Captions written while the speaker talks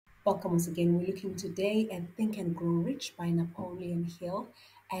Welcome once again. We're looking today at Think and Grow Rich by Napoleon Hill.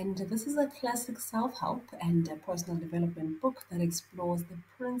 And this is a classic self help and personal development book that explores the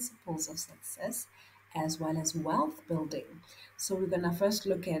principles of success as well as wealth building. So we're going to first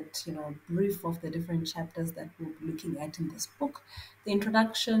look at, a brief of the different chapters that we'll be looking at in this book. The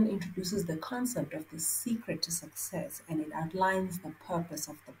introduction introduces the concept of the secret to success and it outlines the purpose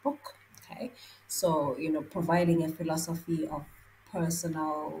of the book. Okay. So, providing a philosophy of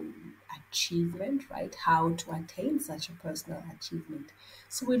personal achievement, right? How to attain such a personal achievement.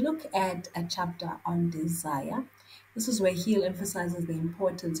 So we look at a chapter on desire. This is where Hill emphasizes the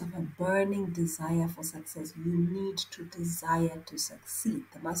importance of a burning desire for success. You need to desire to succeed.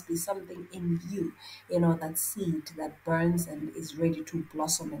 There must be something in you, that seed that burns and is ready to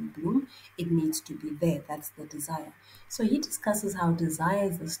blossom and bloom. It needs to be there. That's the desire. So he discusses how desire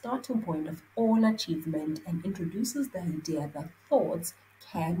is the starting point of all achievement and introduces the idea that thoughts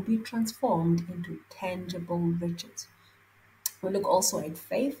can be transformed into tangible riches. We look also at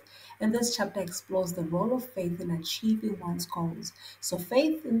faith, and this chapter explores the role of faith in achieving one's goals. So,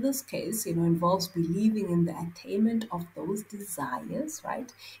 faith in this case, involves believing in the attainment of those desires,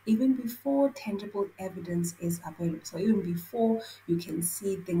 right? Even before tangible evidence is available. So, even before you can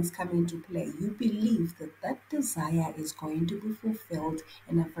see things come into play, you believe that that desire is going to be fulfilled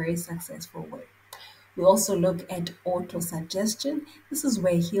in a very successful way. We also look at autosuggestion. This is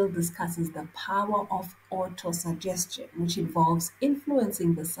where Hill discusses the power of autosuggestion, which involves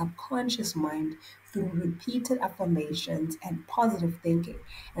influencing the subconscious mind through repeated affirmations and positive thinking.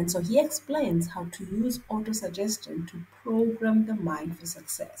 And so he explains how to use autosuggestion to program the mind for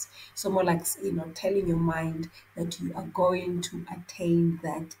success. So more like, telling your mind that you are going to attain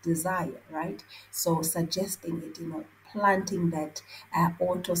that desire, right? So suggesting it, planting that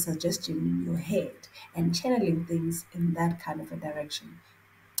auto suggestion in your head and channeling things in that kind of a direction.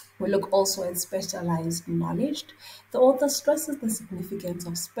 We look also at specialized knowledge. The author stresses the significance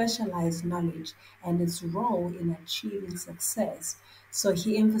of specialized knowledge and its role in achieving success. So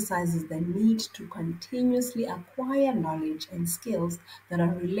he emphasizes the need to continuously acquire knowledge and skills that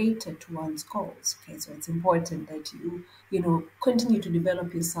are related to one's goals. Okay, so it's important that you continue to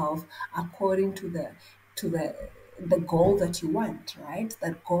develop yourself according to the goal that you want, right?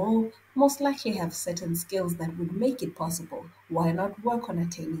 That goal most likely have certain skills that would make it possible. Why not work on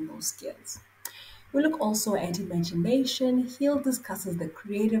attaining those skills? We look also at imagination. Hill discusses the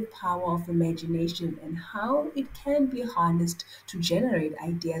creative power of imagination and how it can be harnessed to generate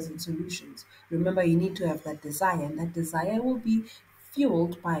ideas and solutions. Remember, you need to have that desire, and that desire will be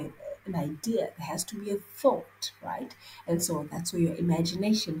fueled by an idea. There has to be a thought, right? And so that's where your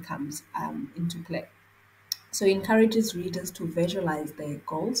imagination comes into play. So it encourages readers to visualize their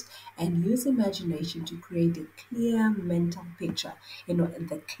goals and use imagination to create a clear mental picture.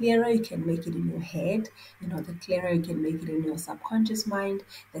 The clearer you can make it in your head, the clearer you can make it in your subconscious mind,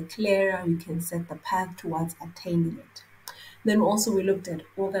 the clearer you can set the path towards attaining it. Then also we looked at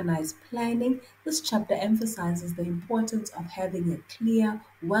organized planning. This chapter emphasizes the importance of having a clear,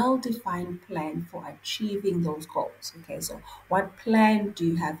 well-defined plan for achieving those goals. Okay, so what plan do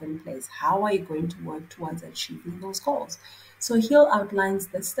you have in place? How are you going to work towards achieving those goals? So Hill outlines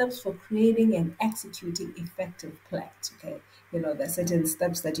the steps for creating and executing effective plans. Okay, there's certain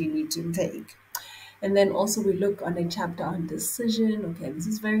steps that you need to take. And then also we look on a chapter on decision. Okay, this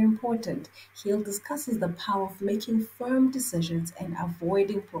is very important. Hill discusses the power of making firm decisions and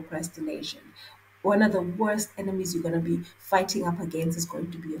avoiding procrastination. One of the worst enemies you're going to be fighting up against is going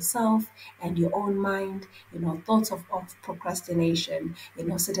to be yourself and your own mind, thoughts of procrastination,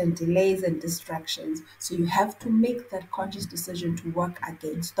 certain delays and distractions. So you have to make that conscious decision to work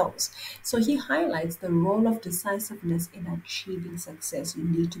against those. So he highlights the role of decisiveness in achieving success. You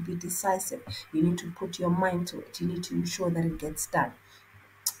need to be decisive. You need to put your mind to it. You need to ensure that it gets done.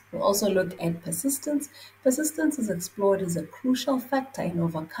 We also look at persistence. Persistence is explored as a crucial factor in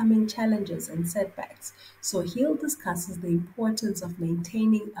overcoming challenges and setbacks. So Hill discusses the importance of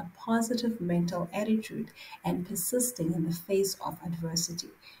maintaining a positive mental attitude and persisting in the face of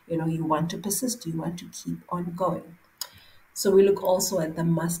adversity. You want to persist, you want to keep on going. So we look also at the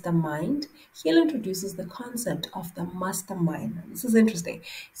mastermind. Hill introduces the concept of the mastermind. This is interesting.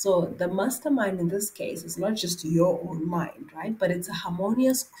 So the mastermind in this case is not just your own mind, right? But it's a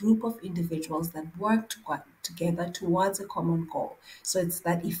harmonious group of individuals that work together towards a common goal. So it's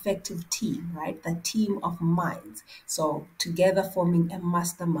that effective team, right? That team of minds. So together forming a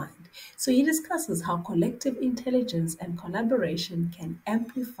mastermind. So he discusses how collective intelligence and collaboration can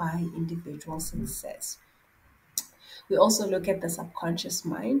amplify individual success. We also look at the subconscious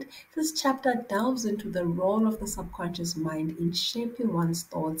mind. This chapter delves into the role of the subconscious mind in shaping one's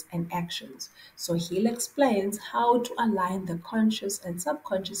thoughts and actions. So Hill explains how to align the conscious and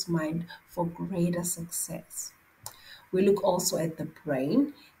subconscious mind for greater success. We look also at the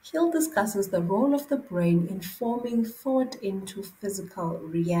brain. Hill discusses the role of the brain in forming thought into physical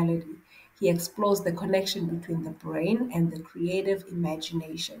reality. He explores the connection between the brain and the creative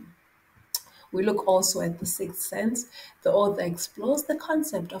imagination. We look also at the sixth sense. The author explores the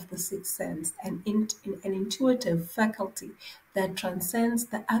concept of the sixth sense, an intuitive faculty that transcends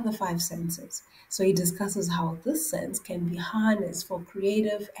the other five senses. So he discusses how this sense can be harnessed for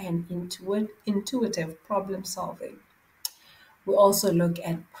creative and intuitive problem solving. We also look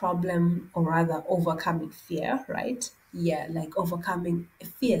at problem, or rather overcoming fear, right? Yeah, like overcoming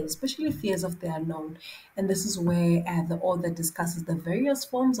fears, especially fears of the unknown. And this is where the author discusses the various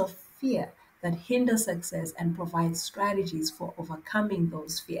forms of fear that hinder success and provides strategies for overcoming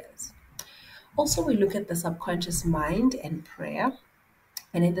those fears. Also, we look at the subconscious mind and prayer.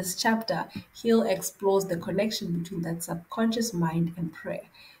 And in this chapter, Hill explores the connection between that subconscious mind and prayer.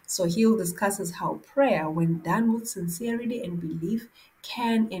 So Hill discusses how prayer, when done with sincerity and belief,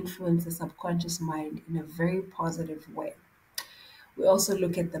 can influence the subconscious mind in a very positive way. We also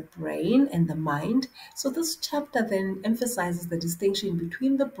look at the brain and the mind. So this chapter then emphasizes the distinction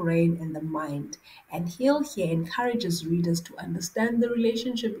between the brain and the mind. And Hill here encourages readers to understand the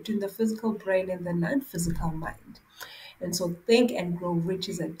relationship between the physical brain and the non-physical mind. And so, Think and Grow Rich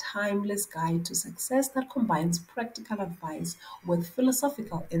is a timeless guide to success that combines practical advice with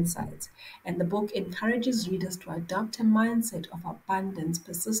philosophical insights. And the book encourages readers to adopt a mindset of abundance,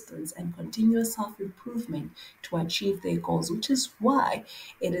 persistence, and continuous self improvement to achieve their goals, which is why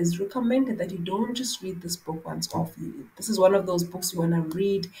it is recommended that you don't just read this book once off. This is one of those books you want to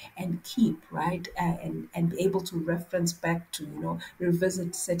read and keep, right? And be able to reference back to,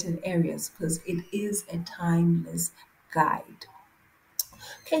 revisit certain areas because it is a timeless guide.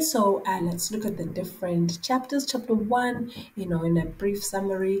 Okay, so let's look at the different chapters. Chapter one, in a brief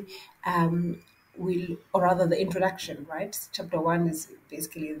summary, or rather the introduction, right? Chapter one is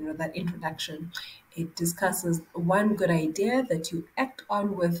basically, that introduction. It discusses one good idea that you act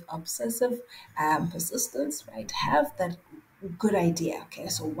on with obsessive persistence, right? Have that good idea. Okay,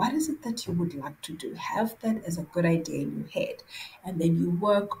 so what is it that you would like to do? Have that as a good idea in your head, and then you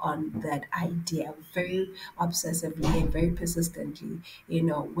work on that idea very obsessively and very persistently,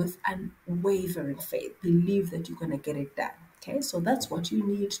 with unwavering faith. Believe that you're going to get it done. Okay, so that's what you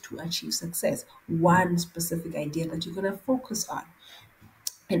need to achieve success. One specific idea that you're going to focus on.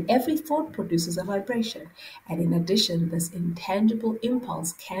 And every thought produces a vibration. And in addition, this intangible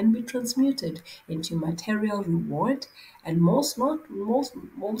impulse can be transmuted into material reward. And most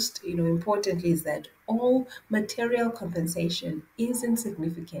importantly is that all material compensation is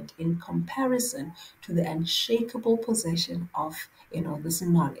insignificant in comparison to the unshakable possession of this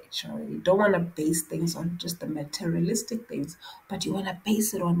knowledge. Right? You don't want to base things on just the materialistic things, but you want to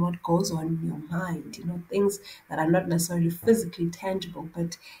base it on what goes on in your mind. Things that are not necessarily physically tangible,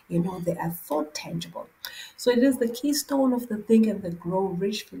 but they are thought tangible. So it is the keystone of the Think and Grow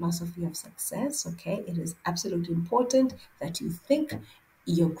Rich philosophy of success. Okay, it is absolutely important that you think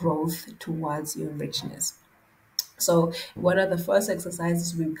your growth towards your richness. So one of the first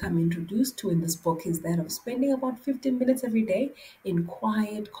exercises we become introduced to in this book is that of spending about 15 minutes every day in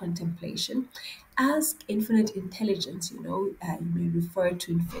quiet contemplation. Ask infinite intelligence, you may refer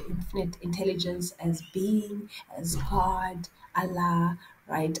to infinite intelligence as being, as God, Allah,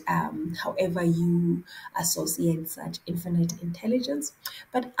 right? However you associate such infinite intelligence.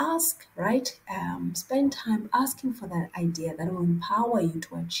 But ask, right? Spend time asking for that idea that will empower you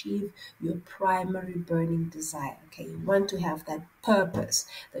to achieve your primary burning desire. Okay, you want to have that purpose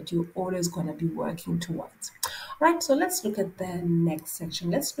that you're always going to be working towards. All right, so let's look at the next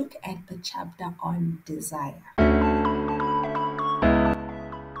section. Let's look at the chapter on desire.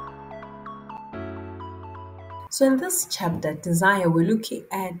 So in this chapter, desire, we're looking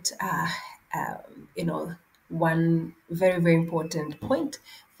at, one very, very important point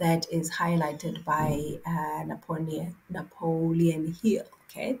that is highlighted by Napoleon Hill.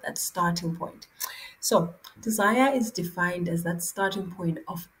 Okay, that starting point. So desire is defined as that starting point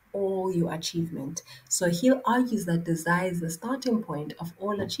of all your achievement. So Hill argues that desire is the starting point of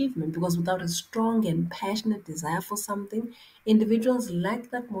all achievement because without a strong and passionate desire for something, individuals lack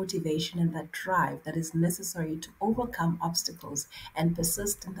that motivation and that drive that is necessary to overcome obstacles and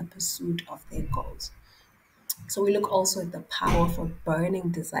persist in the pursuit of their goals. So we look also at the power of a burning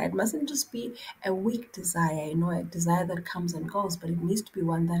desire. It mustn't just be a weak desire, a desire that comes and goes, but it needs to be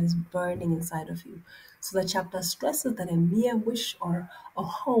one that is burning inside of you. So the chapter stresses that a mere wish or a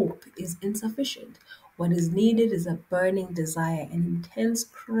hope is insufficient. What is needed is a burning desire, an intense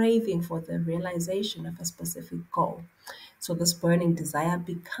craving for the realization of a specific goal. So, this burning desire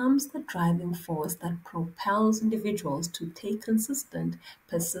becomes the driving force that propels individuals to take consistent,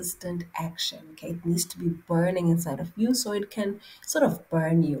 persistent action. Okay, it needs to be burning inside of you so it can sort of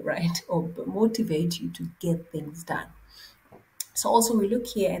burn you, right? Or motivate you to get things done. So also we look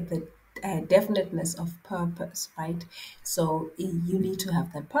here at the definiteness of purpose, right? So you need to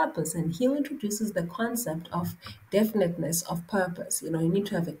have that purpose, and he introduces the concept of definiteness of purpose. You need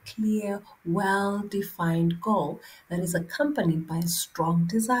to have a clear, well-defined goal that is accompanied by a strong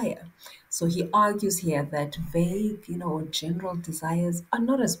desire. So he argues here that vague, or general desires are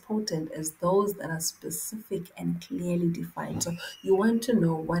not as potent as those that are specific and clearly defined. So you want to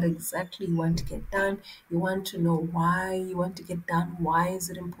know what exactly you want to get done. You want to know why you want to get done. Why is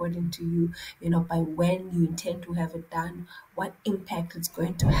it important to you? By when you intend to have it done, what impact it's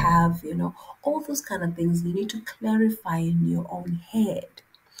going to have, all those kind of things you need to clarify in your own head.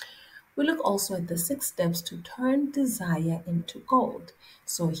 We look also at the 6 steps to turn desire into gold.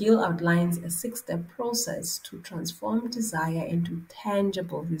 So Hill outlines a 6-step process to transform desire into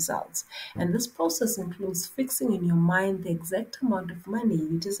tangible results. And this process includes fixing in your mind the exact amount of money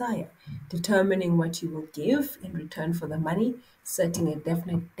you desire, determining what you will give in return for the money, setting a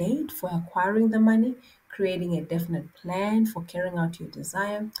definite date for acquiring the money, creating a definite plan for carrying out your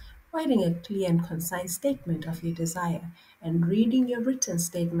desire, writing a clear and concise statement of your desire, and reading your written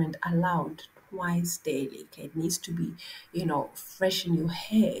statement aloud twice daily. Okay, it needs to be, fresh in your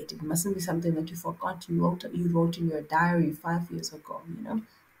head. It mustn't be something that you forgot you wrote in your diary 5 years ago.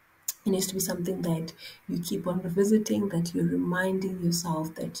 It needs to be something that you keep on revisiting, that you're reminding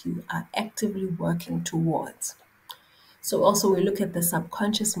yourself that you are actively working towards. So also we look at the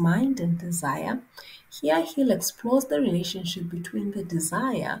subconscious mind and desire. Here he'll explore the relationship between the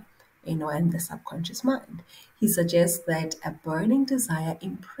desire, and the subconscious mind. He suggests that a burning desire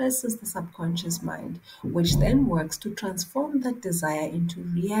impresses the subconscious mind, which then works to transform that desire into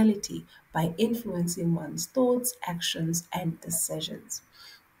reality by influencing one's thoughts, actions, and decisions.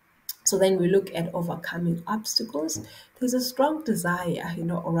 So then we look at overcoming obstacles. There's a strong desire,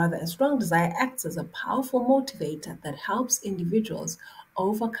 or rather, a strong desire acts as a powerful motivator that helps individuals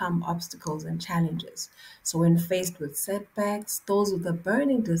overcome obstacles and challenges. So when faced with setbacks, those with a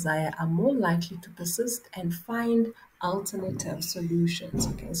burning desire are more likely to persist and find alternative solutions.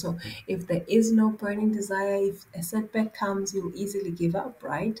 Okay, so if there is no burning desire, if a setback comes, you'll easily give up,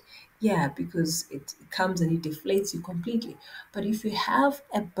 right? Yeah, because it comes and it deflates you completely. But if you have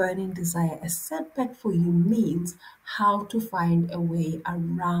a burning desire, a setback for you means how to find a way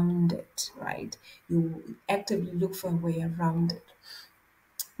around it, right? You actively look for a way around it.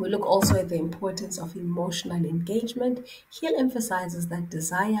 We look also at the importance of emotional engagement. Hill emphasizes that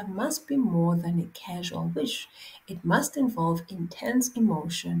desire must be more than a casual wish. It must involve intense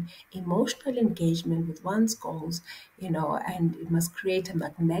emotion, emotional engagement with one's goals, and it must create a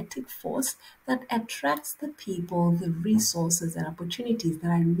magnetic force that attracts the people, the resources, and opportunities that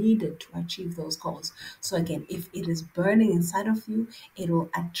are needed to achieve those goals. So, again, if it is burning inside of you, it will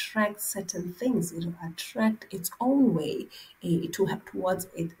attract certain things, it will attract its own way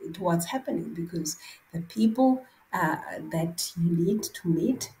towards happening, because the people that you need to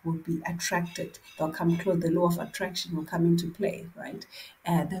meet will be attracted. They'll come close. The law of attraction will come into play, right?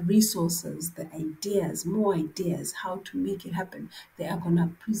 The resources, the ideas, more ideas, how to make it happen. They are going to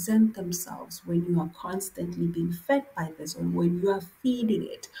present themselves when you are constantly being fed by this, or when you are feeding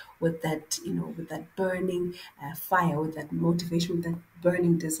it with that, with that burning fire, with that motivation, with that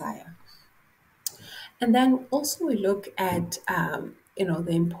burning desire. And then also we look at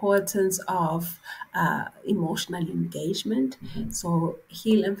the importance of emotional engagement. So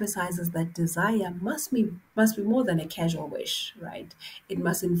Hill emphasizes that desire must be more than a casual wish, right? It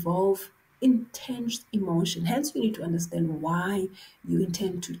must involve intense emotion. Hence, you need to understand why you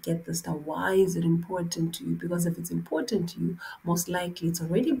intend to get this done. Why is it important to you? Because if it's important to you, most likely it's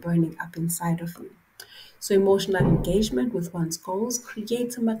already burning up inside of you. So, emotional engagement with one's goals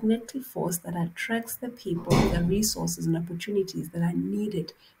creates a magnetic force that attracts the people, the resources, and opportunities that are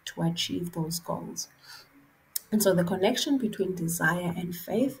needed to achieve those goals. And so, the connection between desire and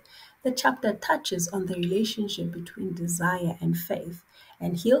faith, the chapter touches on the relationship between desire and faith.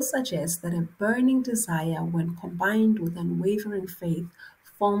 And he'll suggest that a burning desire, when combined with unwavering faith,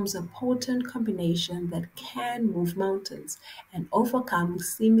 forms a potent combination that can move mountains and overcome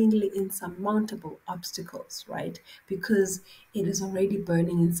seemingly insurmountable obstacles, right? Because it is already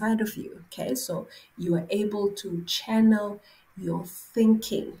burning inside of you. Okay, so you are able to channel your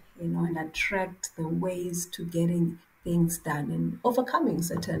thinking, and attract the ways to getting things done and overcoming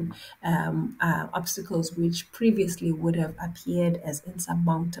certain obstacles which previously would have appeared as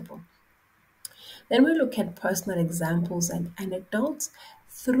insurmountable. Then we look at personal examples and anecdotes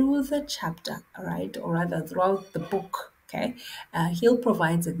through the chapter, right? Or rather, throughout the book. Okay, Hill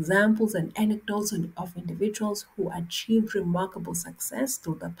provides examples and anecdotes of individuals who achieved remarkable success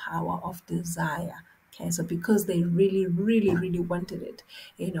through the power of desire. Okay, so because they really, really, really wanted it,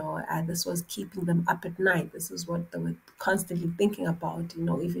 this was keeping them up at night. This is what they were constantly thinking about,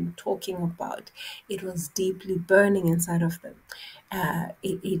 even talking about. It was deeply burning inside of them.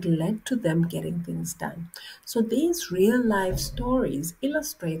 It led to them getting things done. So these real life stories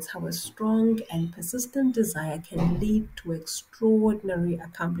illustrates how a strong and persistent desire can lead to extraordinary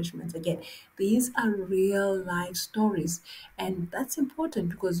accomplishments. Again, these are real life stories, and that's important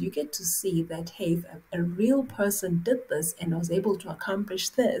because you get to see that, hey, if a real person did this and was able to accomplish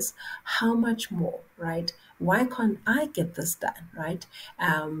this, how much more, right? Why can't I get this done, right?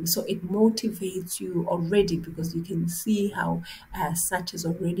 So it motivates you already because you can see how such has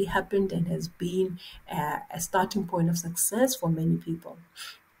already happened and has been a starting point of success for many people.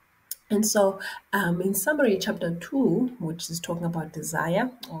 And so, in summary, chapter 2, which is talking about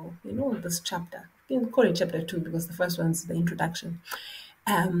desire, or this chapter, you can call it chapter 2 because the first one's the introduction.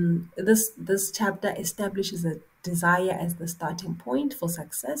 This chapter establishes a desire as the starting point for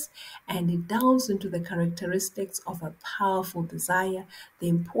success, and it delves into the characteristics of a powerful desire, the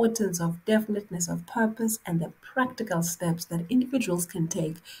importance of definiteness of purpose, and the practical steps that individuals can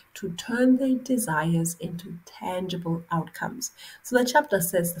take to turn their desires into tangible outcomes. So the chapter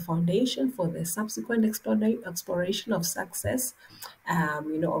sets the foundation for the subsequent exploration of success,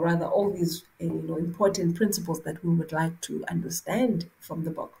 or rather all these important principles that we would like to understand from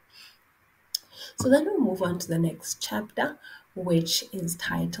the book. So then we'll move on to the next chapter, which is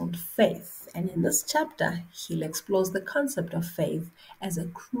titled Faith. And in this chapter, he'll explore the concept of faith as a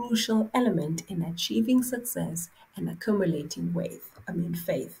crucial element in achieving success and accumulating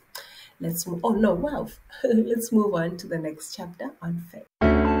faith. Let's move. Oh no, wow! Let's move on to the next chapter on faith.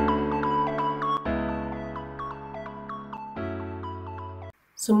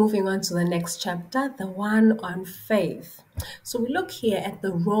 So moving on to the next chapter, the one on faith. So we look here at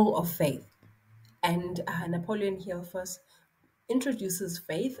the role of faith. And Napoleon Hill first introduces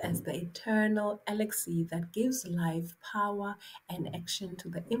faith as the eternal elixir that gives life, power, and action to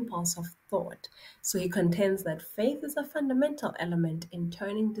the impulse of thought. So he contends that faith is a fundamental element in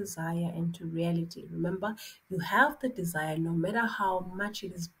turning desire into reality. Remember, you have the desire no matter how much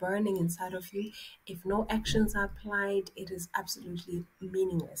it is burning inside of you. If no actions are applied, it is absolutely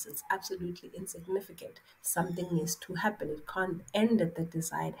meaningless. It's absolutely insignificant. Something needs to happen. It can't end at the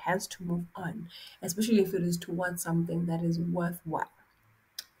desire. It has to move on, especially if it is towards something that is worthwhile.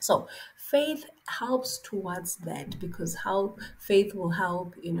 So faith helps towards that because how faith will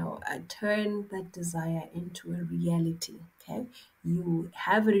help, turn that desire into a reality. Okay, you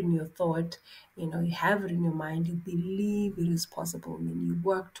have it in your thought, you have it in your mind. You believe it is possible, and you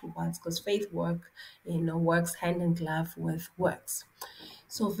work towards because faith works hand in glove with works.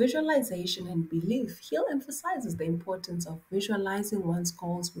 So, visualization and belief. Hill emphasizes the importance of visualizing one's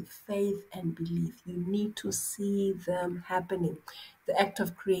goals with faith and belief. You need to see them happening. The act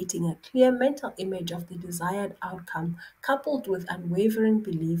of creating a clear mental image of the desired outcome, coupled with unwavering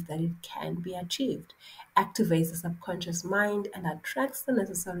belief that it can be achieved, activates the subconscious mind and attracts the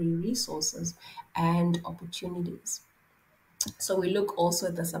necessary resources and opportunities. So we look also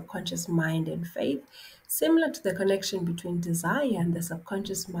at the subconscious mind and faith. Similar to the connection between desire and the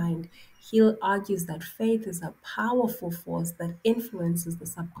subconscious mind, Hill argues that faith is a powerful force that influences the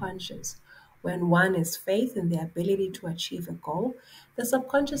subconscious. When one is faith in the ability to achieve a goal, the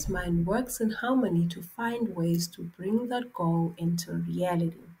subconscious mind works in harmony to find ways to bring that goal into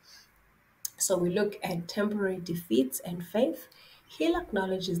reality. So we look at temporary defeats and faith. Hill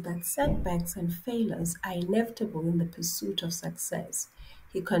acknowledges that setbacks and failures are inevitable in the pursuit of success.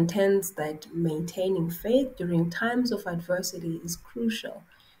 He contends that maintaining faith during times of adversity is crucial.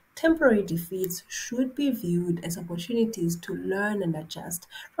 Temporary defeats should be viewed as opportunities to learn and adjust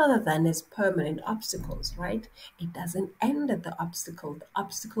rather than as permanent obstacles, right? It doesn't end at the obstacle. The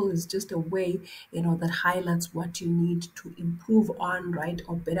obstacle is just a way, that highlights what you need to improve on, right?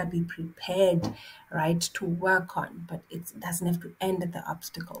 Or better be prepared, right, to work on. But it doesn't have to end at the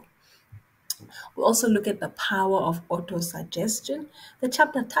obstacle. We also look at the power of autosuggestion. The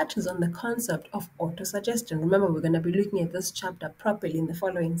chapter touches on the concept of autosuggestion. Remember, we're going to be looking at this chapter properly in the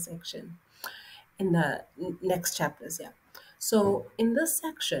following section, in the next chapters, yeah. So in this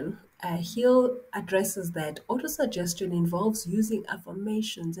section, Hill addresses that autosuggestion involves using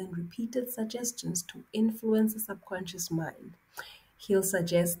affirmations and repeated suggestions to influence the subconscious mind. He'll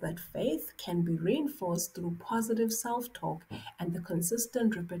suggest that faith can be reinforced through positive self talk and the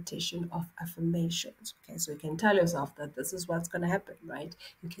consistent repetition of affirmations. Okay, so you can tell yourself that this is what's going to happen, right?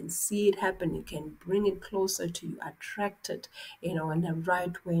 You can see it happen, you can bring it closer to you, attract it, in the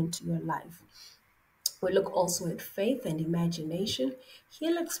right way into your life. We look also at faith and imagination.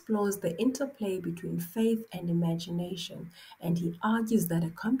 Hill explores the interplay between faith and imagination, and he argues that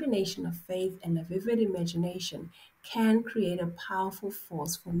a combination of faith and a vivid imagination can create a powerful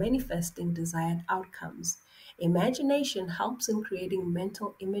force for manifesting desired outcomes. Imagination helps in creating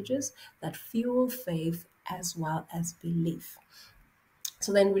mental images that fuel faith as well as belief.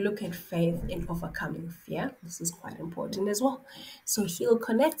 So then we look at faith in overcoming fear. This is quite important as well. So Hill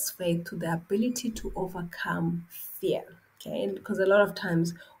connects faith to the ability to overcome fear. Okay, because a lot of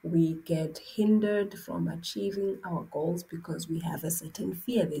times we get hindered from achieving our goals because we have a certain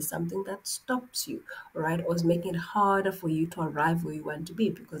fear. There's something that stops you, right? Or is making it harder for you to arrive where you want to be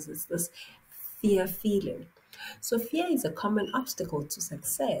because it's this fear feeling. So, fear is a common obstacle to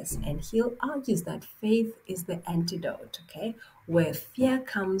success, and Hill argues that faith is the antidote, okay? Where fear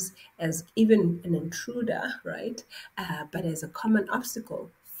comes as even an intruder, right? But as a common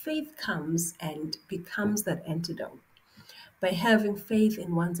obstacle, faith comes and becomes that antidote. By having faith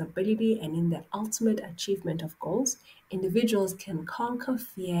in one's ability and in the ultimate achievement of goals, individuals can conquer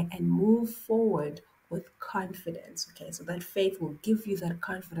fear and move forward with confidence. Okay, so that faith will give you that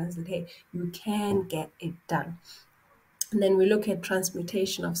confidence that, hey, you can get it done. And then we look at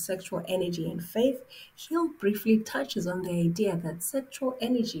transmutation of sexual energy and faith. Hill briefly touches on the idea that sexual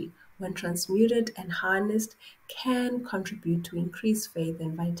energy, when transmuted and harnessed, can contribute to increased faith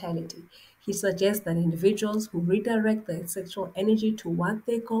and vitality. He suggests that individuals who redirect their sexual energy toward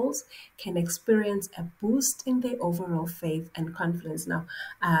their goals can experience a boost in their overall faith and confidence. Now,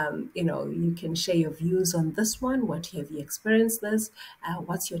 you can share your views on this one. What have you experienced this?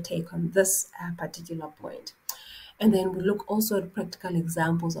 What's your take on this particular point? And then we look also at practical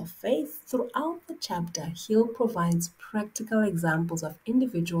examples of faith. Throughout the chapter, Hill provides practical examples of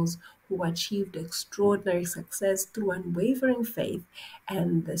individuals who achieved extraordinary success through unwavering faith,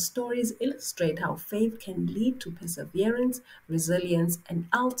 and the stories illustrate how faith can lead to perseverance, resilience, and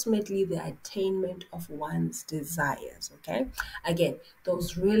ultimately the attainment of one's desires. Okay, again,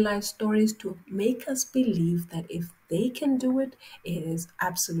 those real life stories to make us believe that if they can do it, it is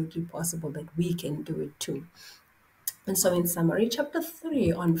absolutely possible that we can do it too. And so, in summary, chapter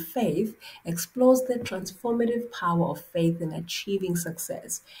 3 on faith explores the transformative power of faith in achieving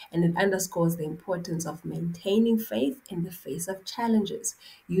success, and it underscores the importance of maintaining faith in the face of challenges,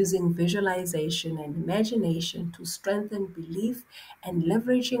 using visualization and imagination to strengthen belief, and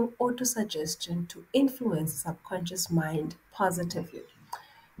leveraging autosuggestion to influence the subconscious mind positively.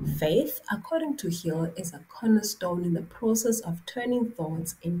 Faith, according to Hill, is a cornerstone in the process of turning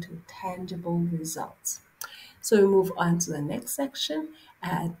thoughts into tangible results. So we move on to the next section,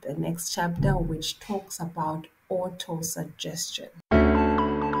 the next chapter, which talks about autosuggestion.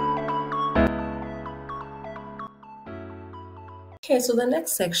 Okay, so the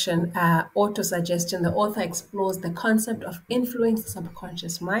next section, autosuggestion, the author explores the concept of influencing the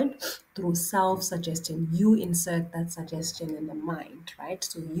subconscious mind through self-suggestion. You insert that suggestion in the mind, right?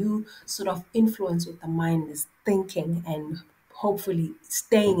 So you sort of influence what the mind is thinking and hopefully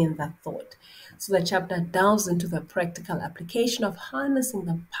staying in that thought. So the chapter delves into the practical application of harnessing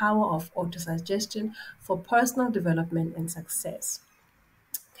the power of autosuggestion for personal development and success.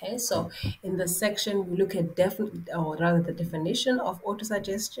 Okay, so in this section, we look at or rather the definition of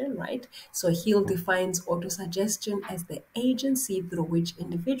autosuggestion, right? So Hill defines autosuggestion as the agency through which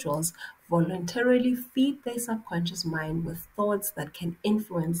individuals voluntarily feed their subconscious mind with thoughts that can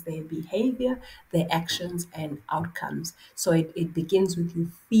influence their behavior, their actions, and outcomes. So it begins with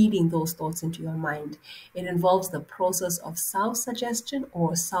you feeding those thoughts into your mind. It involves the process of self-suggestion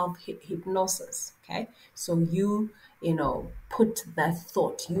or self-hypnosis, okay? So put that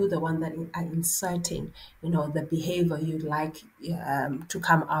thought, you the one that are inserting, the behavior you'd like to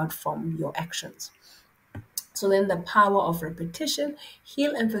come out from your actions. So then the power of repetition,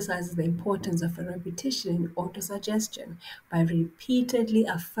 Hill emphasizes the importance of a repetition in autosuggestion. By repeatedly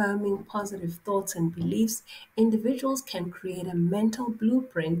affirming positive thoughts and beliefs, individuals can create a mental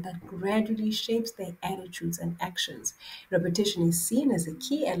blueprint that gradually shapes their attitudes and actions. Repetition is seen as a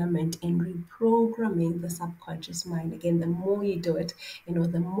key element in reprogramming the subconscious mind. Again, the more you do it,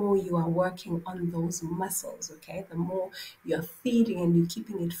 the more you are working on those muscles, okay? The more you're feeding and you're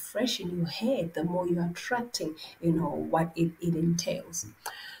keeping it fresh in your head, the more you're attracting, what it entails.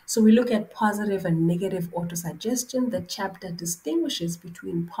 So we look at positive and negative autosuggestion. The chapter distinguishes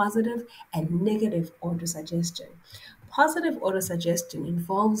between positive and negative autosuggestion. Positive autosuggestion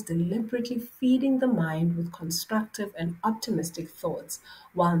involves deliberately feeding the mind with constructive and optimistic thoughts,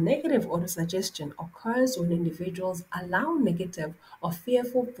 while negative autosuggestion occurs when individuals allow negative or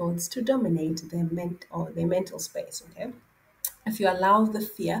fearful thoughts to dominate their mental space. Okay, if you allow the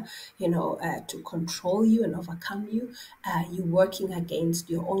fear, to control you and overcome you, you're working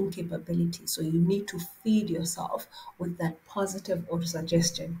against your own capability. So you need to feed yourself with that positive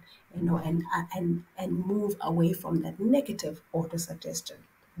autosuggestion, and move away from that negative autosuggestion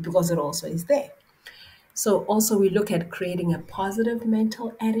because it also is there. So also we look at creating a positive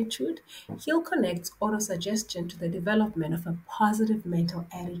mental attitude. Hill connects autosuggestion to the development of a positive mental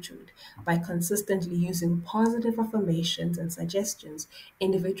attitude. By consistently using positive affirmations and suggestions,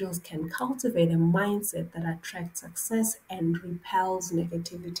 individuals can cultivate a mindset that attracts success and repels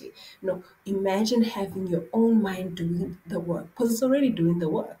negativity. Imagine having your own mind doing the work, because it's already doing the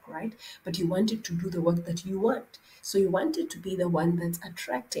work, right? But you want it to do the work that you want. So you want it to be the one that's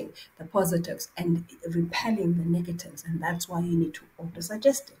attracting the positives and repelling the negatives. And that's why you need to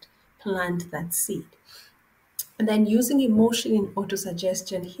auto-suggest it. Plant that seed. And then using emotion in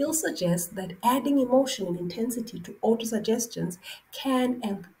autosuggestion, he'll suggest that adding emotion and intensity to autosuggestions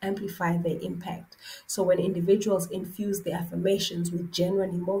can amplify their impact. So when individuals infuse their affirmations with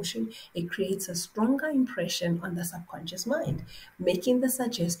genuine emotion, it creates a stronger impression on the subconscious mind, making the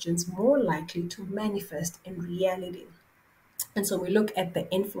suggestions more likely to manifest in reality. And so we look at the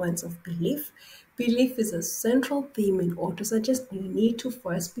influence of belief. Belief is a central theme in autosuggestion. You need to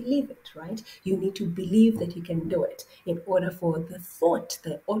first believe it, right? You need to believe that you can do it in order for the thought,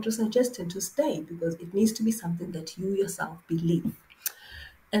 the autosuggestion to stay, because it needs to be something that you yourself believe.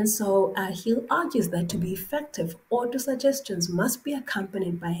 And so Hill argues that to be effective, autosuggestions must be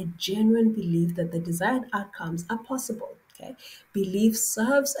accompanied by a genuine belief that the desired outcomes are possible. Okay? Belief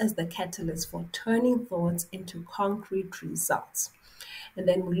serves as the catalyst for turning thoughts into concrete results. And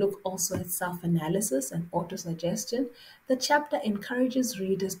then we look also at self analysis and autosuggestion. The chapter encourages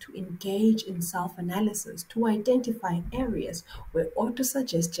readers to engage in self analysis to identify areas where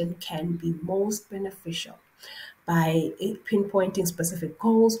autosuggestion can be most beneficial. By pinpointing specific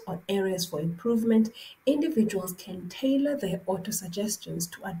goals or areas for improvement, individuals can tailor their autosuggestions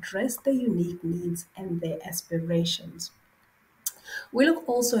to address their unique needs and their aspirations. We look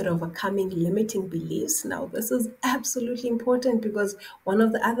also at overcoming limiting beliefs. Now, this is absolutely important because one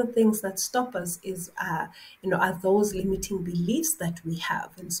of the other things that stop us is, are those limiting beliefs that we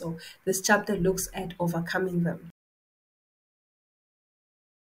have. And so this chapter looks at overcoming them.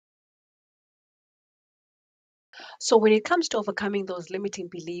 So, when it comes to overcoming those limiting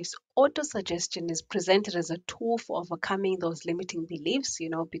beliefs, autosuggestion is presented as a tool for overcoming those limiting beliefs,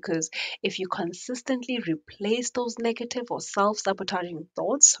 because if you consistently replace those negative or self sabotaging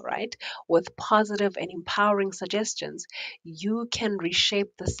thoughts, right, with positive and empowering suggestions, you can reshape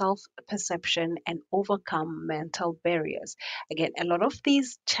the self perception and overcome mental barriers. Again, a lot of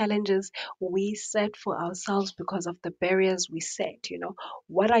these challenges we set for ourselves because of the barriers we set.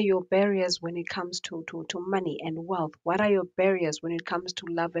 What are your barriers when it comes to money and wealth? What are your barriers when it comes to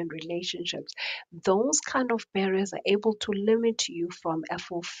love and relationships? Those kind of barriers are able to limit you from a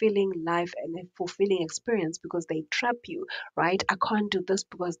fulfilling life and a fulfilling experience because they trap you, right? I can't do this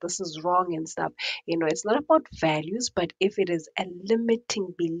because this is wrong and stuff. It's not about values, but if it is a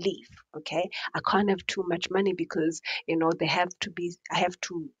limiting belief, okay, I can't have too much money because they have to be I have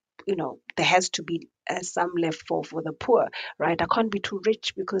to there has to be some left for the poor, right? I can't be too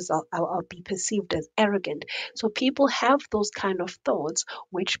rich because I'll be perceived as arrogant. So people have those kind of thoughts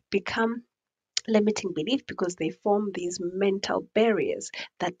which become limiting belief because they form these mental barriers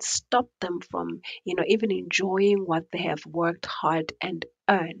that stop them from even enjoying what they have worked hard and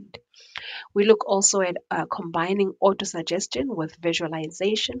earned. We look also at combining autosuggestion with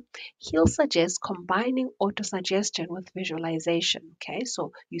visualization. He'll suggest combining autosuggestion with visualization. Okay,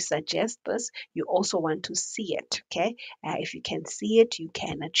 so you suggest this, you also want to see it. Okay, if you can see it, you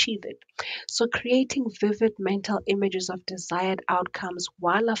can achieve it. So, creating vivid mental images of desired outcomes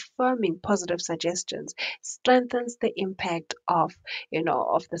while affirming positive suggestions strengthens the impact of,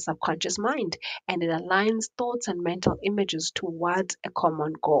 of the subconscious mind, and it aligns thoughts and mental images towards a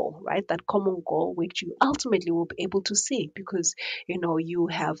common goal, right? That common goal which you ultimately will be able to see because you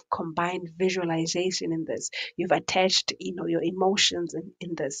have combined visualization in this. You've attached your emotions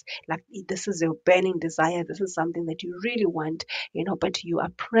in this. Like this is your burning desire. This is something that you really want, but you are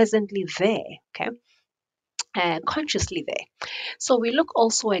presently there, okay? Consciously there. So we look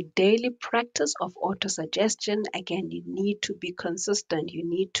also at daily practice of autosuggestion. Again, you need to be consistent. You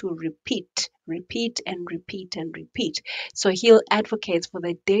need to repeat and repeat and repeat. So Hill advocates for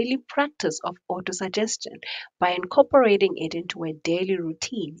the daily practice of autosuggestion. By incorporating it into a daily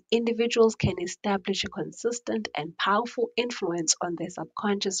routine, individuals can establish a consistent and powerful influence on their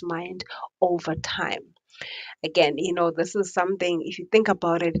subconscious mind over time. Again, this is something, if you think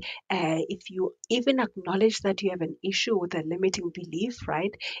about it, if you even acknowledge that you have an issue with a limiting belief,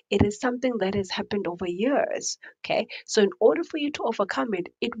 right, it is something that has happened over years. Okay, so in order for you to overcome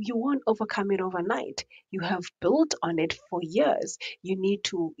you won't overcome it overnight. You have built on it for years. You need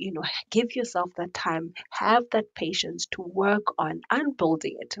to give yourself that time, have that patience to work on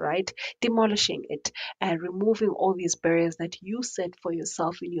unbuilding it, right, demolishing it, and removing all these barriers that you set for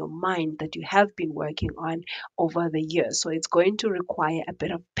yourself in your mind that you have been working on over the years. So it's going to require a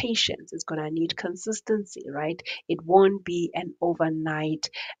bit of patience. It's going to need consistency, right? It won't be an overnight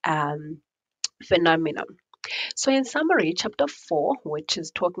phenomenon. So, in summary, chapter 4, which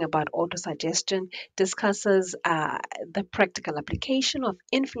is talking about autosuggestion, discusses the practical application of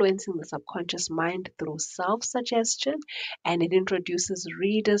influencing the subconscious mind through self suggestion, and it introduces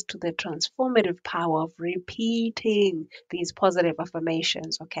readers to the transformative power of repeating these positive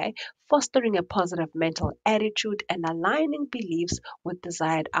affirmations, okay, fostering a positive mental attitude and aligning beliefs with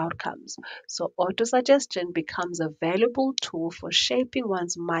desired outcomes. So, autosuggestion becomes a valuable tool for shaping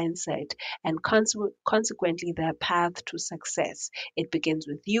one's mindset and consequently their path to success. It begins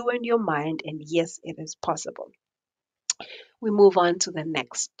with you and your mind, and yes, it is possible. We move on to the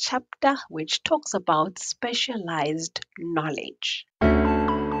next chapter, which talks about specialized knowledge.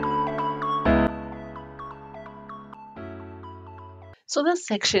 So, this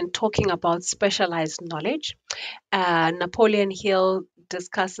section talking about specialized knowledge, Napoleon Hill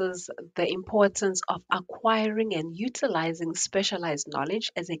discusses the importance of acquiring and utilizing specialized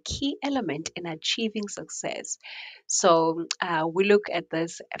knowledge as a key element in achieving success. So, we look at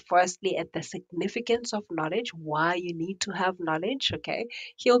this firstly at the significance of knowledge, why you need to have knowledge. Okay,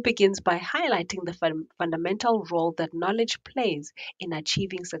 Hill begins by highlighting the fundamental role that knowledge plays in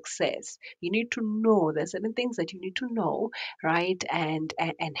achieving success. You need to know, there's certain things that you need to know, right, and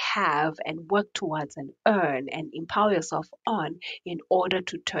have and work towards and earn and empower yourself on in order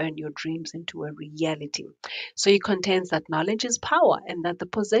to turn your dreams into a reality. So he contends that knowledge is power and that the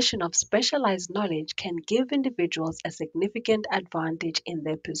possession of specialized knowledge can give individuals a significant advantage in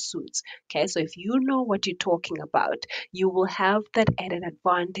their pursuits. Okay, so if you know what you're talking about, you will have that added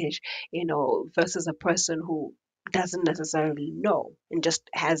advantage, versus a person who doesn't necessarily know and just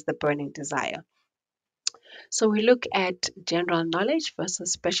has the burning desire. So we look at general knowledge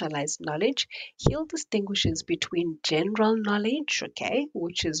versus specialized knowledge. Hill distinguishes between general knowledge, okay,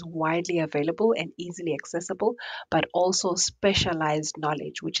 which is widely available and easily accessible, but also specialized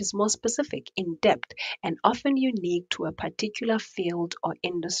knowledge, which is more specific, in depth, and often unique to a particular field or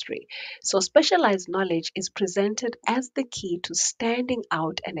industry. So specialized knowledge is presented as the key to standing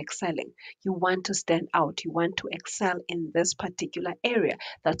out and excelling. You want to stand out, you want to excel in this particular area.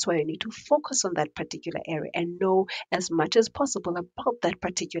 That's why you need to focus on that particular area and know as much as possible about that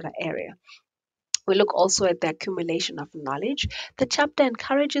particular area. We look also at the accumulation of knowledge. The chapter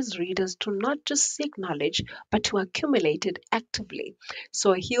encourages readers to not just seek knowledge, but to accumulate it actively.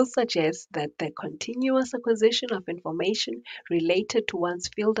 So he'll suggest that the continuous acquisition of information related to one's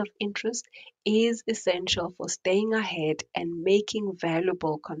field of interest is essential for staying ahead and making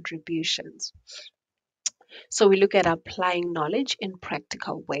valuable contributions. So we look at applying knowledge in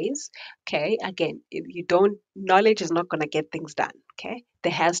practical ways. Okay, again, if you don't, knowledge is not going to get things done. Okay,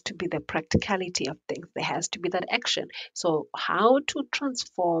 there has to be the practicality of things, there has to be that action. So, how to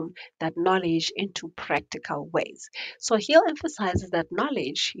transform that knowledge into practical ways. So, Hill emphasizes that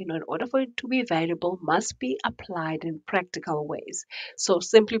knowledge, in order for it to be valuable, must be applied in practical ways. So,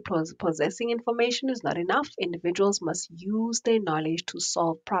 simply possessing information is not enough. Individuals must use their knowledge to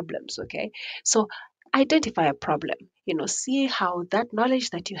solve problems. Okay, so identify a problem, see how that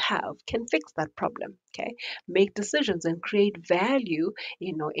knowledge that you have can fix that problem. Okay, make decisions and create value,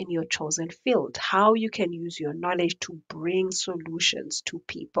 in your chosen field, how you can use your knowledge to bring solutions to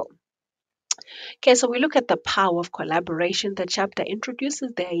people. Okay, so we look at the power of collaboration. The chapter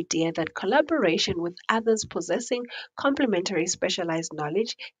introduces the idea that collaboration with others possessing complementary specialized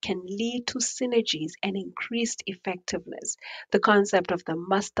knowledge can lead to synergies and increased effectiveness. The concept of the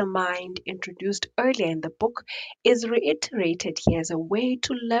mastermind, introduced earlier in the book, is reiterated here as a way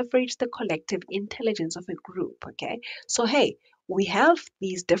to leverage the collective intelligence of a group. Okay, so hey, we have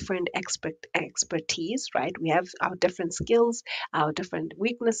these different expertise, right? We have our different skills, our different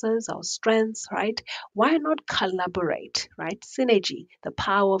weaknesses, our strengths, right? Why not collaborate, right? Synergy, the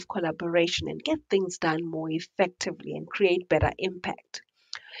power of collaboration, and get things done more effectively and create better impact.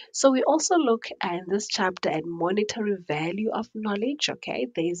 So we also look in this chapter at monetary value of knowledge. Okay,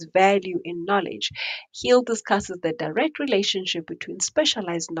 there is value in knowledge. Hill discusses the direct relationship between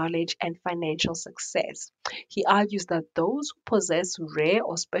specialized knowledge and financial success. He argues that those who possess rare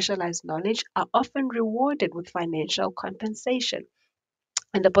or specialized knowledge are often rewarded with financial compensation.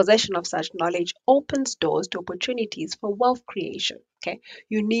 And the possession of such knowledge opens doors to opportunities for wealth creation. Okay,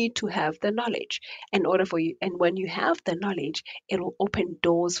 you need to have the knowledge in order for you, and when you have the knowledge, it will open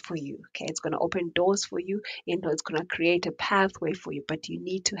doors for you. Okay, it's going to open doors for you, it's going to create a pathway for you. But you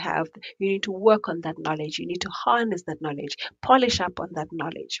need to work on that knowledge, you need to harness that knowledge, polish up on that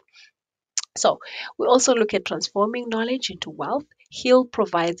knowledge. So, we also look at transforming knowledge into wealth. Hill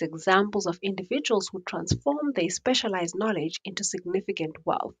provides examples of individuals who transform their specialized knowledge into significant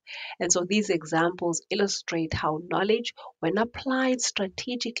wealth. And so, these examples illustrate how knowledge, when applied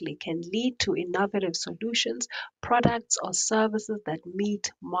strategically, can lead to innovative solutions, products, or services that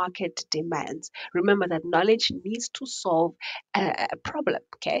meet market demands. Remember that knowledge needs to solve a problem,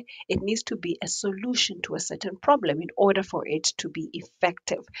 okay? It needs to be a solution to a certain problem in order for it to be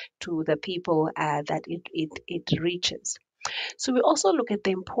effective to the people that it reaches. So we also look at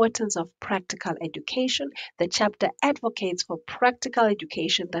the importance of practical education. The chapter advocates for practical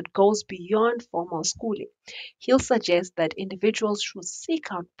education that goes beyond formal schooling. He'll suggest that individuals should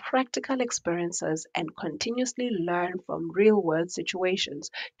seek out practical experiences and continuously learn from real world situations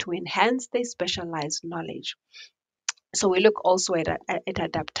to enhance their specialized knowledge. So we look also at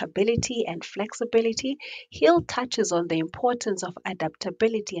adaptability and flexibility. Hill touches on the importance of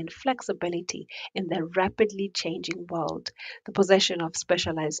adaptability and flexibility in the rapidly changing world. The possession of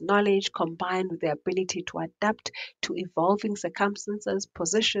specialized knowledge combined with the ability to adapt to evolving circumstances,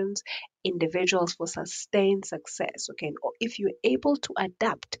 positions individuals for sustained success. Okay, and if you're able to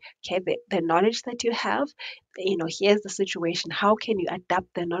adapt, okay, the knowledge that you have, here's the situation. How can you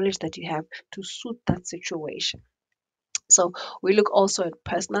adapt the knowledge that you have to suit that situation? So, we look also at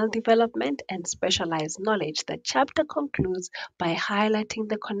personal development and specialized knowledge. The chapter concludes by highlighting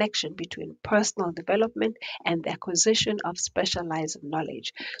the connection between personal development and the acquisition of specialized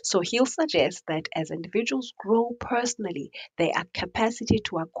knowledge. So, he'll suggest that as individuals grow personally, their capacity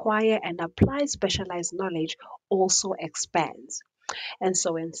to acquire and apply specialized knowledge also expands. And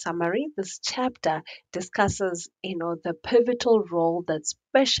so, in summary, this chapter discusses, the pivotal role that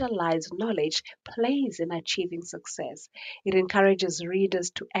specialized knowledge plays in achieving success. It encourages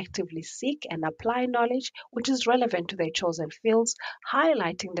readers to actively seek and apply knowledge which is relevant to their chosen fields,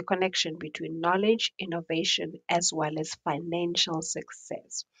 highlighting the connection between knowledge, innovation, as well as financial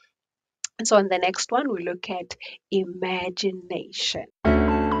success. And so, in the next one, we look at imagination.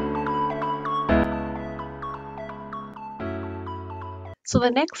 So, the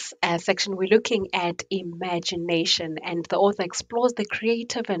next section, we're looking at imagination, and the author explores the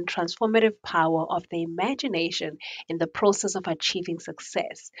creative and transformative power of the imagination in the process of achieving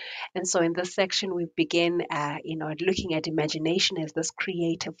success. And so, in this section, we begin, looking at imagination as this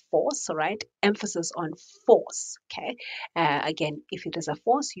creative force, right? Emphasis on force, okay? Again, if it is a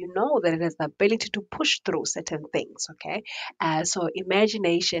force, you know that it has the ability to push through certain things, okay? So,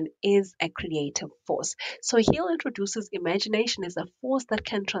 imagination is a creative force. So Hill introduces imagination as a force that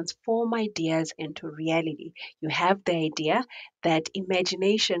can transform ideas into reality. You have the idea, that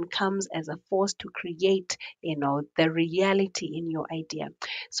imagination comes as a force to create, the reality in your idea.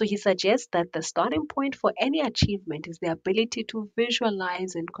 So he suggests that the starting point for any achievement is the ability to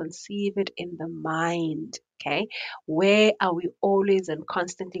visualize and conceive it in the mind. Okay, where are we always and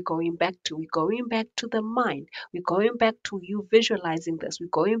constantly going back to? We're going back to the mind. We're going back to you visualizing this. We're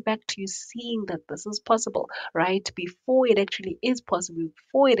going back to you seeing that this is possible, right? Before it actually is possible,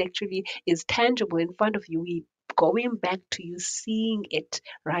 before it actually is tangible in front of you, we going back to you seeing it,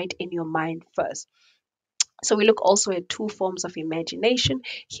 right, in your mind first. So we look also at two forms of imagination.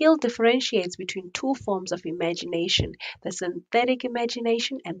 Hill differentiates between two forms of imagination, the synthetic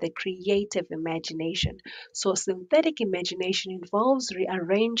imagination and the creative imagination. So synthetic imagination involves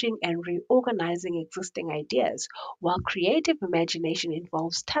rearranging and reorganizing existing ideas, while creative imagination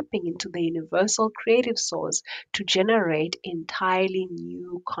involves tapping into the universal creative source to generate entirely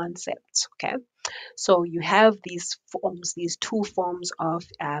new concepts. Okay. So you have these forms, these two forms of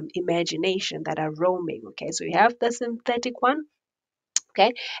imagination that are roaming. Okay, so you have the synthetic one.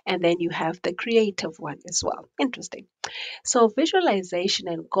 Okay, and then you have the creative one as well. Interesting. So, visualization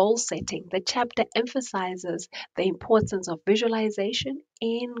and goal setting, the chapter emphasizes the importance of visualization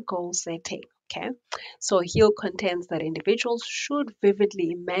in goal setting. Okay, so Hill contends that individuals should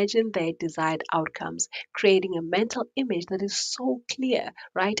vividly imagine their desired outcomes, creating a mental image that is so clear,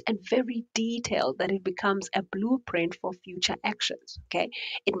 right, and very detailed that it becomes a blueprint for future actions. Okay,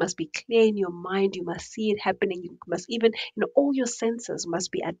 it must be clear in your mind, you must see it happening, you must even, all your senses must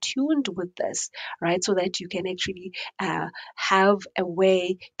be attuned with this, right, so that you can actually have a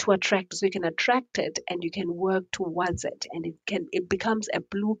way to attract, so you can attract it and you can work towards it, and it becomes a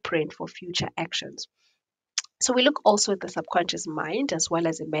blueprint for future actions. So we look also at the subconscious mind as well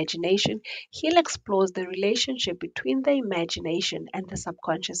as imagination. Hill explores the relationship between the imagination and the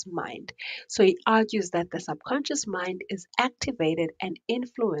subconscious mind. So he argues that the subconscious mind is activated and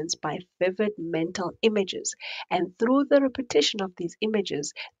influenced by vivid mental images. And through the repetition of these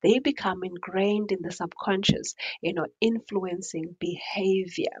images, they become ingrained in the subconscious, influencing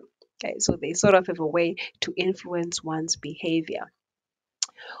behavior. Okay, so they sort of have a way to influence one's behavior.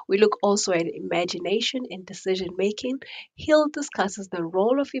 We look also at imagination in decision making. Hill discusses the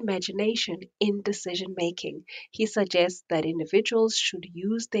role of imagination in decision making. He suggests that individuals should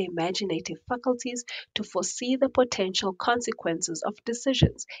use their imaginative faculties to foresee the potential consequences of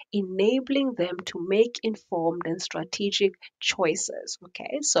decisions, enabling them to make informed and strategic choices.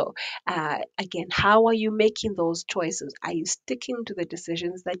 Okay, so again, how are you making those choices? Are you sticking to the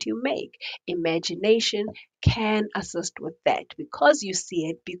decisions that you make? Imagination can assist with that because you see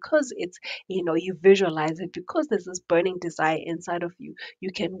it, because it's, you visualize it, because there's this burning desire inside of you.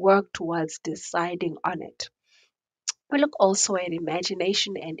 You can work towards deciding on it. We look also at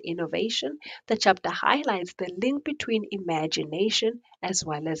imagination and innovation. The chapter highlights the link between imagination as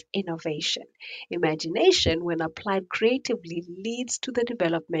well as innovation. Imagination, when applied creatively, leads to the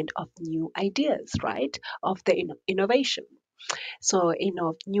development of new ideas, right? Of the innovation. So,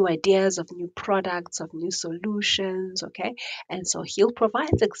 new ideas of new products, of new solutions, okay? And so Hill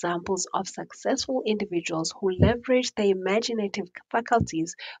provides examples of successful individuals who leverage their imaginative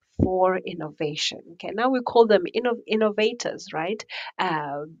faculties for innovation. Okay, now we call them innovators, right?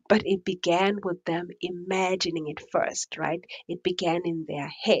 But it began with them imagining it first, right? It began in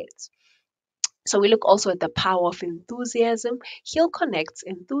their heads. So we look also at the power of enthusiasm. Hill connects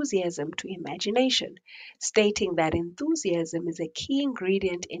enthusiasm to imagination, stating that enthusiasm is a key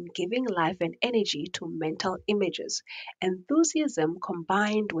ingredient in giving life and energy to mental images. Enthusiasm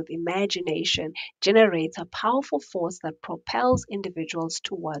combined with imagination generates a powerful force that propels individuals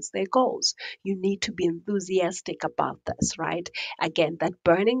towards their goals. You need to be enthusiastic about this, right? Again, that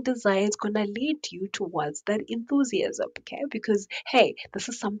burning desire is going to lead you towards that enthusiasm, okay? Because, hey, this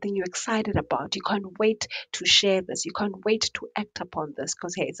is something you're excited about. You can't wait to share this. You can't wait to act upon this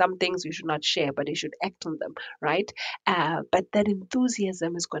because, hey, some things you should not share, but you should act on them, right? But that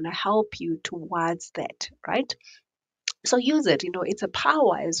enthusiasm is going to help you towards that, right? So use it, it's a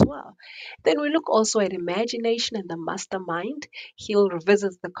power as well. Then we look also at imagination and the mastermind. He'll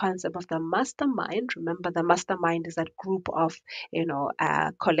revisit the concept of the mastermind. Remember, the mastermind is that group of,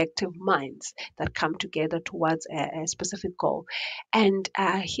 collective minds that come together towards a specific goal. And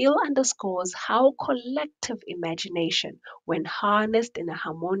Hill underscores how collective imagination, when harnessed in a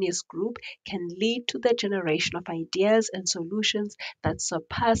harmonious group, can lead to the generation of ideas and solutions that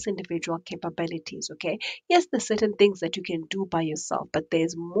surpass individual capabilities. Okay, yes, there's certain things that you can do by yourself, but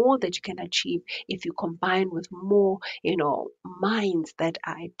there's more that you can achieve if you combine with more, minds that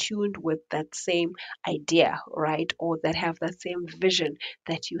are attuned with that same idea, right? Or that have that same vision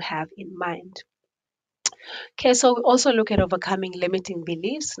that you have in mind. Okay, so we also look at overcoming limiting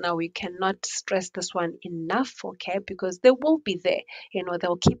beliefs. Now, we cannot stress this one enough, okay, because they will be there.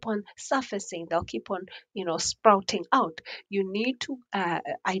 They'll keep on surfacing, they'll keep on, sprouting out. You need to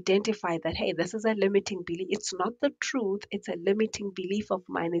identify that, hey, this is a limiting belief. It's not the truth, it's a limiting belief of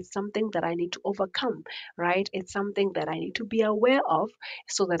mine. It's something that I need to overcome, right? It's something that I need to be aware of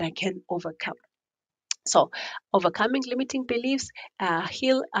so that I can overcome. So, overcoming limiting beliefs,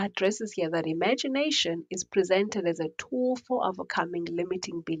 Hill addresses here that imagination is presented as a tool for overcoming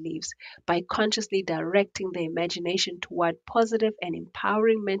limiting beliefs. By consciously directing the imagination toward positive and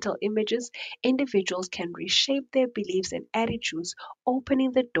empowering mental images, individuals can reshape their beliefs and attitudes,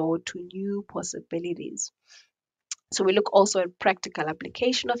 opening the door to new possibilities. So we look also at practical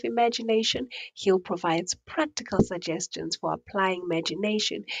application of imagination. Hill provides practical suggestions for applying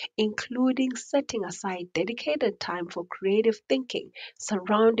imagination, including setting aside dedicated time for creative thinking,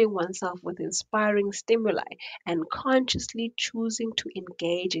 surrounding oneself with inspiring stimuli, and consciously choosing to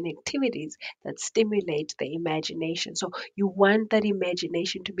engage in activities that stimulate the imagination. So you want that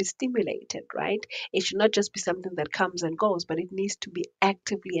imagination to be stimulated, right? It should not just be something that comes and goes, but it needs to be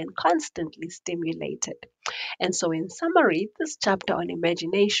actively and constantly stimulated. And so, in summary, this chapter on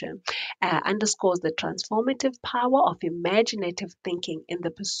imagination underscores the transformative power of imaginative thinking in the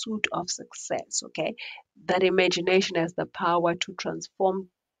pursuit of success. Okay, that imagination has the power to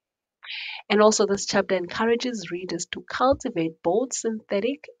transform. And also, this chapter encourages readers to cultivate both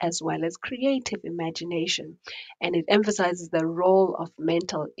synthetic as well as creative imagination. And it emphasizes the role of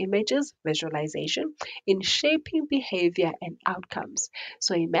mental images, visualization, in shaping behavior and outcomes.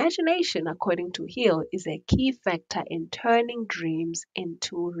 So, imagination, according to Hill, is a key factor in turning dreams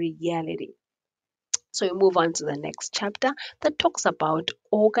into reality. So, we move on to the next chapter that talks about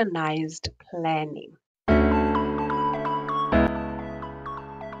organized planning.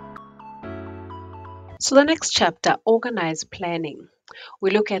 So, the next chapter, organized planning. We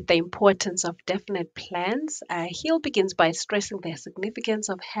look at the importance of definite plans. Hill begins by stressing the significance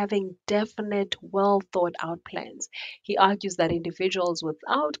of having definite, well thought out plans. He argues that individuals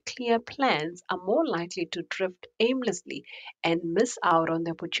without clear plans are more likely to drift aimlessly and miss out on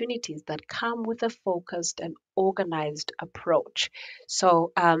the opportunities that come with a focused and organized approach.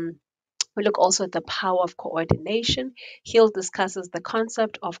 So, we look also at the power of coordination. Hill discusses the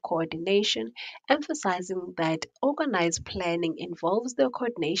concept of coordination, emphasizing that organized planning involves the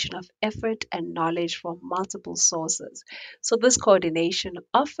coordination of effort and knowledge from multiple sources. So, this coordination,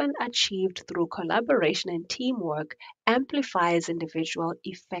 often achieved through collaboration and teamwork, amplifies individual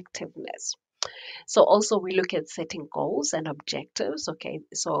effectiveness. So also we look at setting goals and objectives. Okay,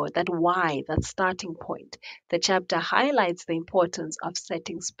 so that why, that starting point. The chapter highlights the importance of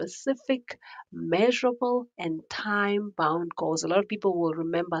setting specific, measurable, and time-bound goals. A lot of people will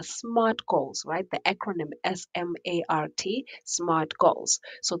remember SMART goals, right? The acronym SMART, SMART goals.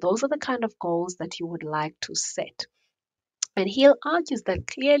 So those are the kind of goals that you would like to set. And Hill argues that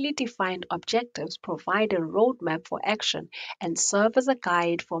clearly defined objectives provide a roadmap for action and serve as a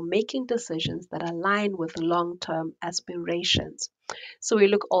guide for making decisions that align with long term aspirations. So we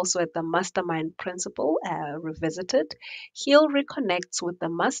look also at the mastermind principle revisited. Hill reconnects with the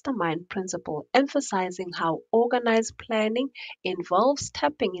mastermind principle, emphasizing how organized planning involves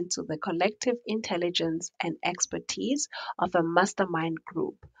tapping into the collective intelligence and expertise of a mastermind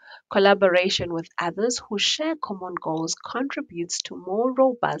group. Collaboration with others who share common goals contributes to more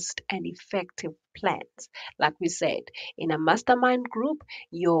robust and effective plans. Like we said, in a mastermind group,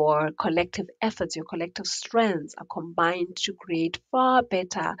 your collective efforts, your collective strengths are combined to create far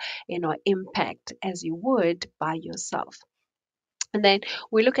better, impact as you would by yourself. And then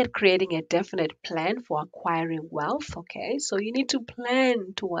we look at creating a definite plan for acquiring wealth. Okay, so you need to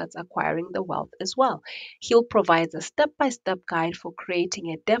plan towards acquiring the wealth as well. He'll provide a step by step guide for creating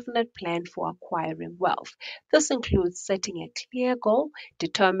a definite plan for acquiring wealth. This includes setting a clear goal,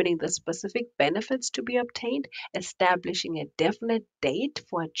 determining the specific benefits to be obtained, establishing a definite date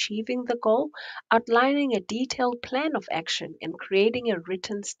for achieving the goal, outlining a detailed plan of action, and creating a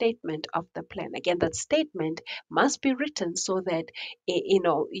written statement of the plan. Again, that statement must be written so that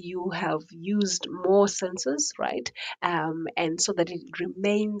you have used more senses, right? And so that it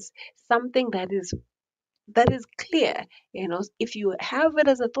remains something that is clear. If you have it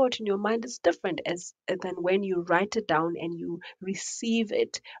as a thought in your mind, it's different as than when you write it down and you receive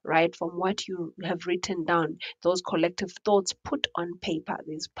it, right, from what you have written down. Those collective thoughts put on paper,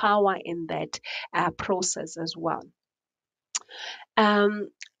 there's power in that process as well. um,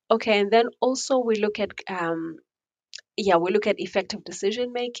 okay, and then also we look at Yeah, we look at effective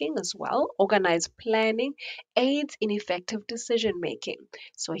decision making as well. Organized planning aids in effective decision making.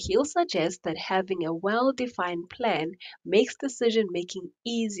 So he'll suggest that having a well defined plan makes decision making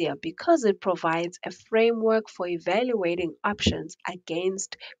easier because it provides a framework for evaluating options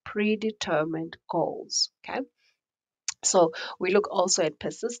against predetermined goals. Okay. So we look also at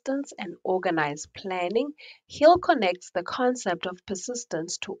persistence and organized planning. Hill connects the concept of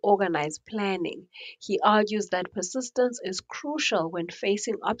persistence to organized planning. He argues that persistence is crucial when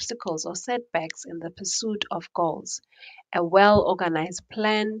facing obstacles or setbacks in the pursuit of goals. A well organized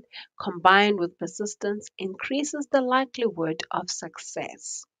plan combined with persistence increases the likelihood of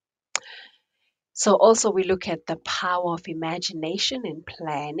success. So also we look at the power of imagination in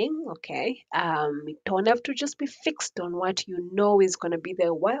planning. Okay, you don't have to just be fixed on what you know is going to be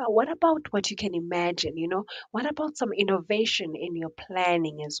there. What about what you can imagine? What about some innovation in your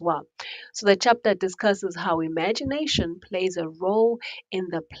planning as well? So the chapter discusses how imagination plays a role in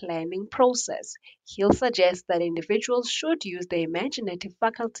the planning process. He'll suggest that individuals should use their imaginative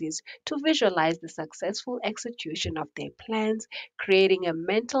faculties to visualize the successful execution of their plans, creating a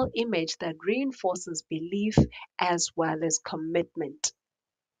mental image that reinforces belief as well as commitment.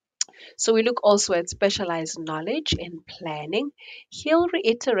 So we look also at specialized knowledge in planning. Hill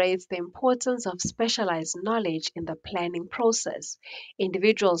reiterates the importance of specialized knowledge in the planning process.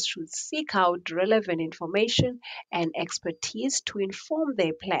 Individuals should seek out relevant information and expertise to inform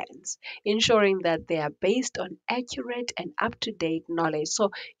their plans, ensuring that they are based on accurate and up to date knowledge. So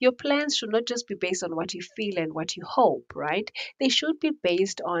your plans should not just be based on what you feel and what you hope, right? They should be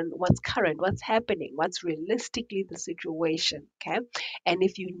based on what's current, what's happening, what's realistically the situation. Okay. And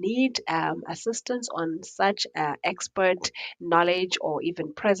if you need assistance on such expert knowledge or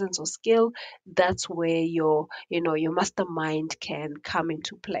even presence or skill, that's where your mastermind can come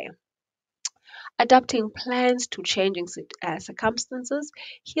into play. Adapting plans to changing circumstances,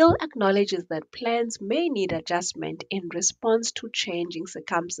 Hill acknowledges that plans may need adjustment in response to changing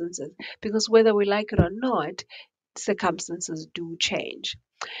circumstances because whether we like it or not, circumstances do change.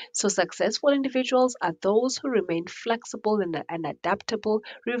 So, successful individuals are those who remain flexible and adaptable,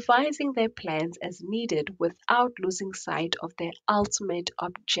 revising their plans as needed without losing sight of their ultimate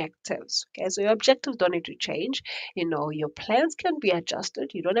objectives. Okay, so your objectives don't need to change. Your plans can be adjusted.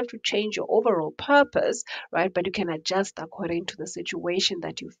 You don't have to change your overall purpose, right? But you can adjust according to the situation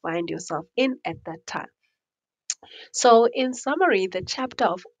that you find yourself in at that time. So, in summary, the chapter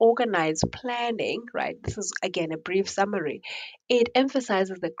of organized planning, right? This is again a brief summary. It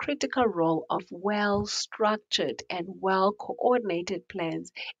emphasizes the critical role of well structured and well coordinated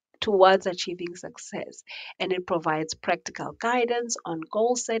plans towards achieving success. And it provides practical guidance on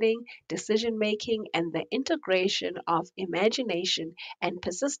goal setting, decision making, and the integration of imagination and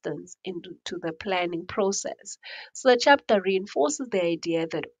persistence into the planning process. So the chapter reinforces the idea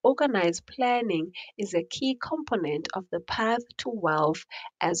that organized planning is a key component of the path to wealth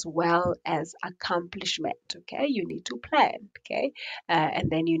as well as accomplishment. Okay, you need to plan, okay, and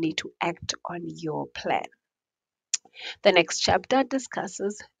then you need to act on your plan. The next chapter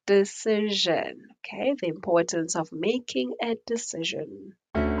discusses decision, okay, the importance of making a decision.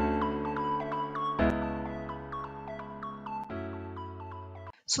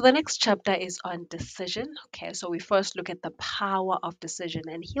 So the next chapter is on decision. Okay, so we first look at the power of decision,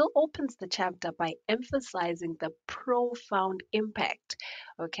 and Hill opens the chapter by emphasizing the profound impact,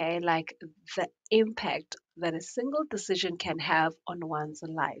 okay, like the impact that a single decision can have on one's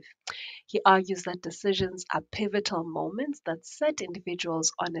life. He argues that decisions are pivotal moments that set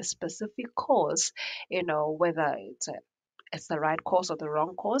individuals on a specific course, whether it's the right course or the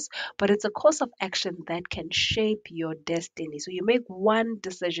wrong course, but it's a course of action that can shape your destiny. So you make one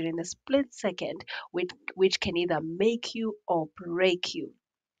decision in a split second, which can either make you or break you.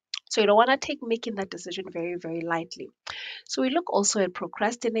 So you don't want to take making that decision very, very lightly. So we look also at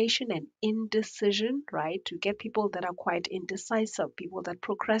procrastination and indecision, right? To get people that are quite indecisive, people that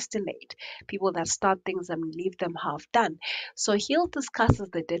procrastinate, people that start things and leave them half done. So Hill discusses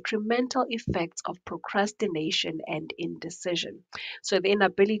the detrimental effects of procrastination and indecision. So the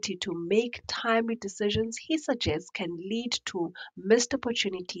inability to make timely decisions, he suggests, can lead to missed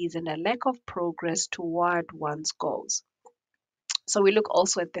opportunities and a lack of progress toward one's goals. So we look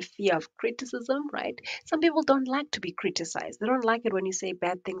also at the fear of criticism, right? Some people don't like to be criticized. They don't like it when you say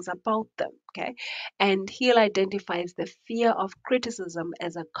bad things about them, okay? And Hill identifies the fear of criticism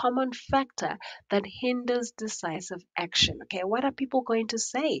as a common factor that hinders decisive action, okay? What are people going to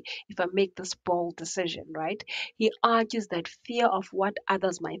say if I make this bold decision, right? He argues that fear of what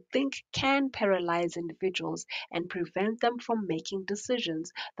others might think can paralyze individuals and prevent them from making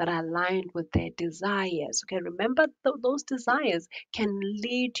decisions that are aligned with their desires. Okay, remember those desires can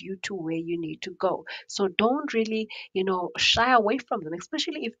lead you to where you need to go. So don't really, shy away from them,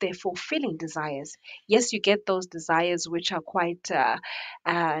 especially if they're fulfilling desires. Yes, you get those desires which are quite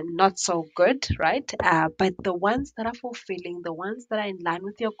not so good, right? But the ones that are fulfilling, the ones that are in line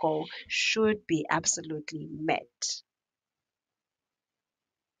with your goal, should be absolutely met.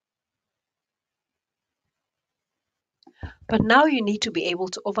 But now you need to be able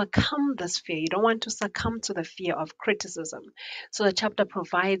to overcome this fear. You don't want to succumb to the fear of criticism. So the chapter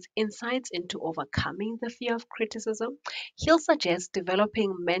provides insights into overcoming the fear of criticism. He'll suggest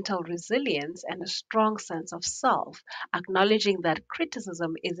developing mental resilience and a strong sense of self, acknowledging that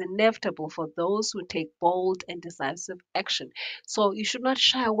criticism is inevitable for those who take bold and decisive action. So you should not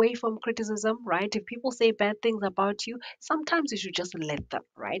shy away from criticism, right? If people say bad things about you, sometimes you should just let them,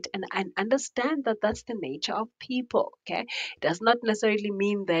 right? And understand that that's the nature of people, okay? Does not necessarily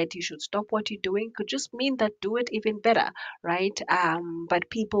mean that you should stop what you're doing. Could just mean that do it even better, right?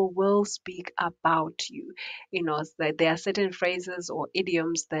 But people will speak about you. That there are certain phrases or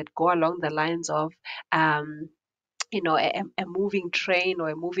idioms that go along the lines of a moving train or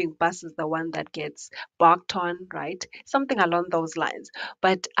a moving bus is the one that gets barked on, right? Something along those lines.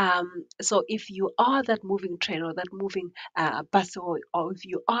 But so if you are that moving train or that moving bus, or if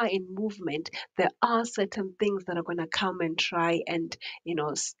you are in movement, there are certain things that are going to come and try and,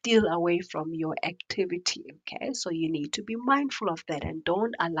 steal away from your activity. Okay. So you need to be mindful of that and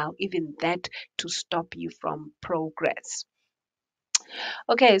don't allow even that to stop you from progress.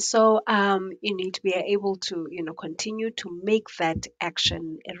 Okay, so you need to be able to, continue to make that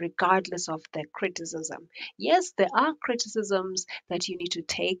action regardless of the criticism. Yes, there are criticisms that you need to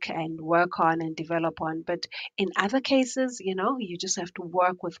take and work on and develop on, but in other cases, you just have to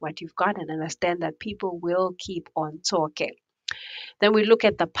work with what you've got and understand that people will keep on talking. Then we look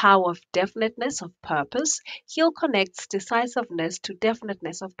at the power of definiteness of purpose. Hill connects decisiveness to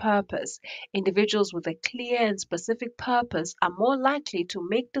definiteness of purpose. Individuals with a clear and specific purpose are more likely to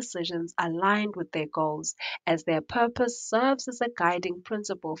make decisions aligned with their goals, as their purpose serves as a guiding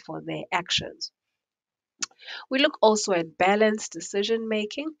principle for their actions. We look also at balanced decision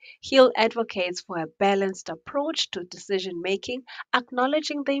making. Hill advocates for a balanced approach to decision making,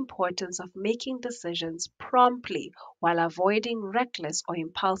 acknowledging the importance of making decisions promptly while avoiding reckless or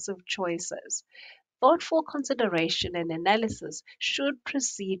impulsive choices. Thoughtful consideration and analysis should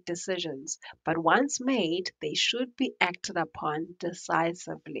precede decisions, but once made, they should be acted upon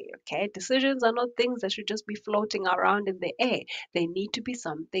decisively. Okay, decisions are not things that should just be floating around in the air, they need to be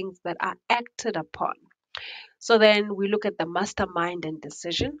some things that are acted upon. So then we look at the mastermind and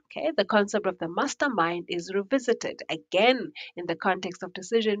decision. Okay, the concept of the mastermind is revisited again in the context of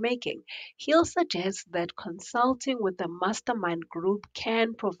decision making. He'll suggest that consulting with the mastermind group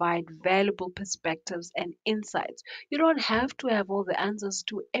can provide valuable perspectives and insights. You don't have to have all the answers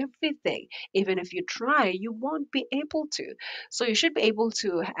to everything. Even if you try, you won't be able to. So you should be able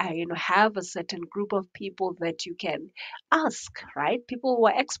to, have a certain group of people that you can ask, right? People who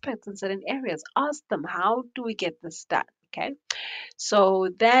are experts in certain areas, ask them, how do we get this done? Okay. So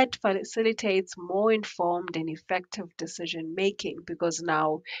that facilitates more informed and effective decision making because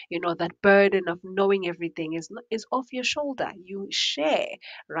now, that burden of knowing everything is off your shoulder. You share,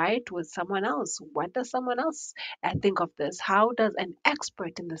 right, with someone else. What does someone else think of this? How does an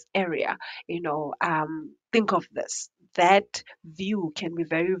expert in this area, think of this? That view can be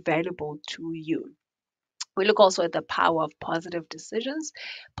very valuable to you. We look also at the power of positive decisions.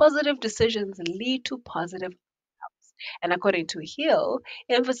 Positive decisions lead to positive, and according to Hill,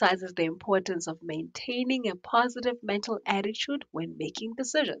 emphasizes the importance of maintaining a positive mental attitude when making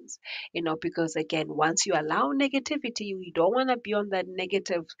decisions. Because again, once you allow negativity, you don't want to be on that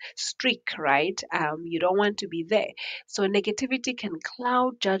negative streak, right? You don't want to be there. So negativity can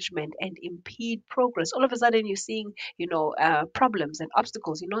cloud judgment and impede progress. All of a sudden, you're seeing, problems and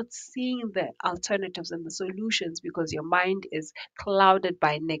obstacles. You're not seeing the alternatives and the solutions because your mind is clouded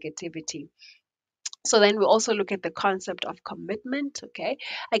by negativity. So then we also look at the concept of commitment. Okay.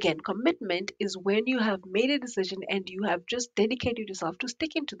 Again, commitment is when you have made a decision and you have just dedicated yourself to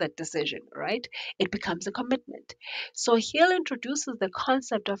sticking to that decision, right? It becomes a commitment. So Hill introduces the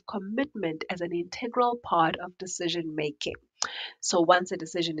concept of commitment as an integral part of decision making. So once a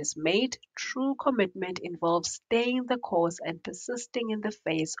decision is made, true commitment involves staying the course and persisting in the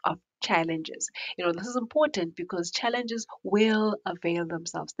face of challenges. This is important because challenges will avail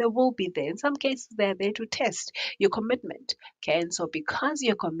themselves. They will be there. In some cases, they're there to test your commitment. Okay, and so because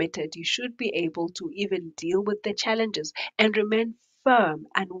you're committed, you should be able to even deal with the challenges and remain firm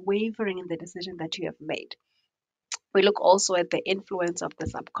and wavering in the decision that you have made. We look also at the influence of the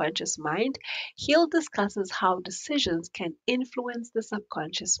subconscious mind. Hill discusses how decisions can influence the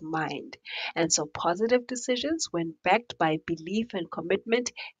subconscious mind. And so, positive decisions, when backed by belief and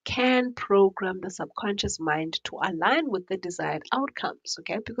commitment, can program the subconscious mind to align with the desired outcomes.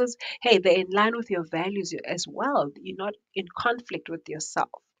 Okay, because hey, they're in line with your values as well. You're not in conflict with yourself.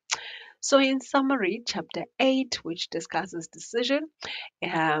 So, in summary, chapter 8, which discusses decision,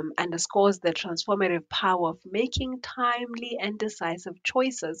 underscores the transformative power of making timely and decisive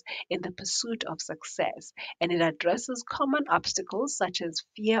choices in the pursuit of success. And it addresses common obstacles such as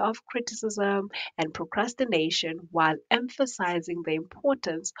fear of criticism and procrastination while emphasizing the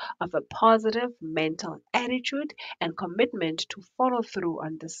importance of a positive mental attitude and commitment to follow through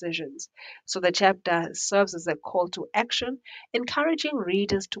on decisions. So the chapter serves as a call to action, encouraging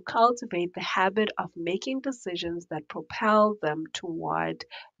readers to cultivate the habit of making decisions that propel them toward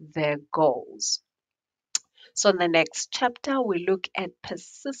their goals. So, in the next chapter, we look at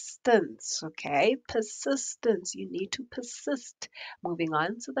persistence. Okay, persistence. You need to persist. Moving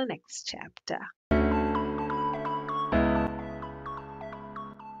on to the next chapter.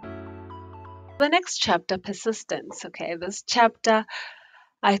 The next chapter, persistence. Okay, this chapter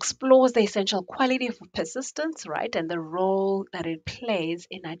explores the essential quality of persistence, right, and the role that it plays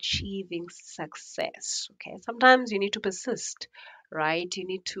in achieving success. Okay, sometimes you need to persist, right? You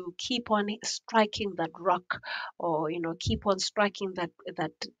need to keep on striking that rock, or keep on striking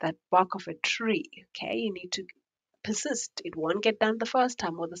that bark of a tree. Okay, you need to persist. It won't get done the first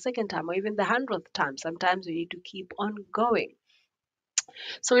time or the second time or even the 100th time. Sometimes you need to keep on going.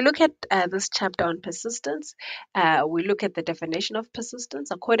 So we look at this chapter on persistence. We look at the definition of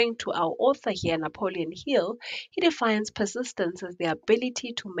persistence. According to our author here, Napoleon Hill, he defines persistence as the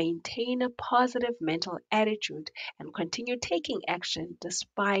ability to maintain a positive mental attitude and continue taking action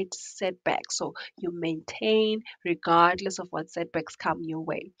despite setbacks. So you maintain regardless of what setbacks come your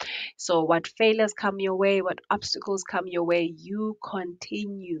way. So what failures come your way, what obstacles come your way, you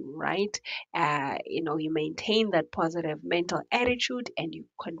continue, right? You maintain that positive mental attitude and you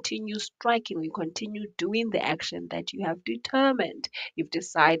continue striking, you continue doing the action that you have determined, you've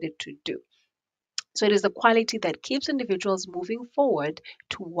decided to do. So it is the quality that keeps individuals moving forward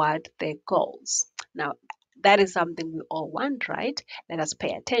toward their goals. Now, that is something we all want, right? Let us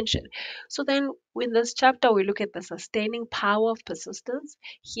pay attention. So then in this chapter, we look at the sustaining power of persistence.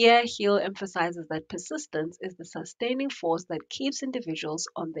 Here, Hill emphasizes that persistence is the sustaining force that keeps individuals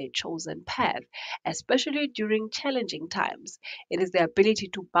on their chosen path, especially during challenging times. It is the ability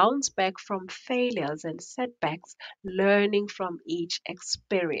to bounce back from failures and setbacks, learning from each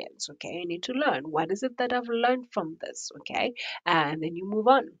experience. Okay, you need to learn. What is it that I've learned from this? Okay, and then you move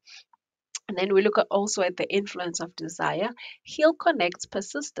on. And then we look also at the influence of desire. Hill connects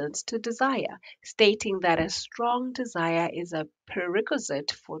persistence to desire, stating that a strong desire is a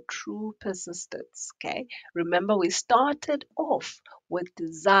prerequisite for true persistence. Okay, remember we started off with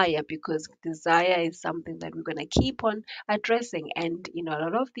desire because desire is something that we're going to keep on addressing, and a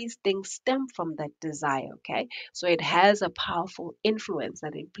lot of these things stem from that desire. Okay, so it has a powerful influence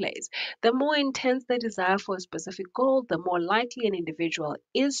that it plays. The more intense the desire for a specific goal, the more likely an individual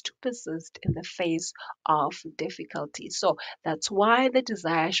is to persist in the face of difficulty. So that's why the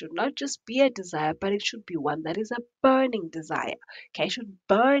desire should not just be a desire, but it should be one that is a burning desire. Okay, it should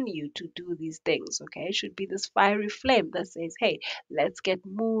burn you to do these things. Okay, it should be this fiery flame that says, hey, let's get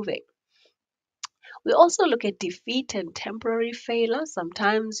moving. We also look at defeat and temporary failure.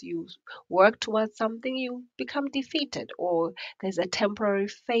 Sometimes you work towards something, you become defeated, or there's a temporary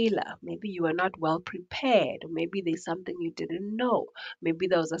failure. Maybe you are not well prepared, or maybe there's something you didn't know. Maybe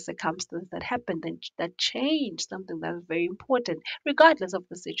there was a circumstance that happened and that changed something that was very important, regardless of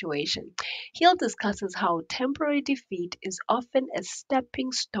the situation. Hill discusses how temporary defeat is often a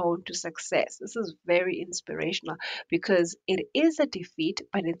stepping stone to success. This is very inspirational because it is a defeat,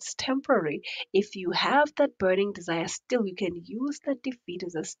 but it's temporary. If you have that burning desire still, you can use that defeat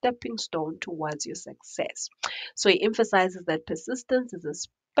as a stepping stone towards your success. So he emphasizes that persistence is a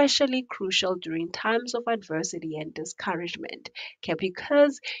especially crucial during times of adversity and discouragement. Okay,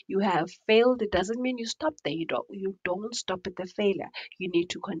 because you have failed, it doesn't mean you stop there. You don't stop at the failure. You need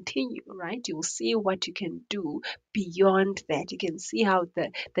to continue, right? You will see what you can do beyond that. You can see how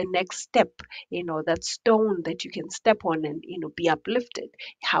the next step, that stone that you can step on and be uplifted,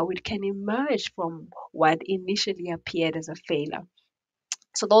 how it can emerge from what initially appeared as a failure.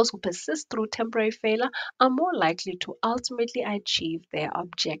 So those who persist through temporary failure are more likely to ultimately achieve their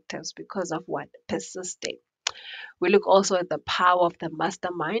objectives because of what? Persisting. We look also at the power of the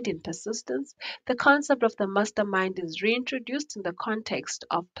mastermind in persistence. The concept of the mastermind is reintroduced in the context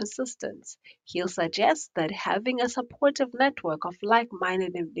of persistence. He'll suggest that having a supportive network of like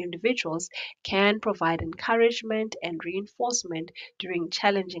minded individuals can provide encouragement and reinforcement during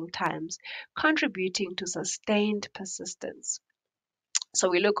challenging times, contributing to sustained persistence. So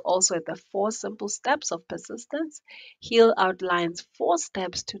we look also at the four simple steps of persistence. Hill outlines four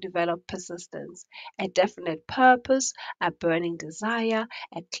steps to develop persistence: a definite purpose, a burning desire,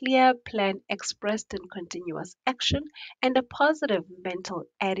 a clear plan expressed in continuous action, and a positive mental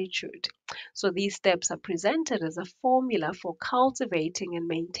attitude. So these steps are presented as a formula for cultivating and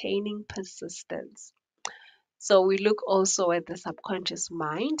maintaining persistence. So we look also at the subconscious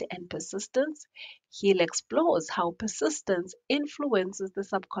mind and persistence. He'll explores how persistence influences the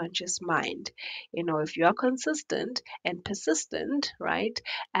subconscious mind. If you are consistent and persistent, right?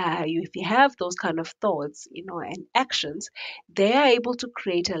 If you have those kind of thoughts, and actions, they are able to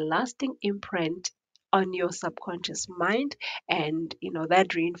create a lasting imprint on your subconscious mind, and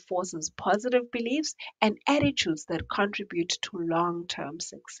that reinforces positive beliefs and attitudes that contribute to long-term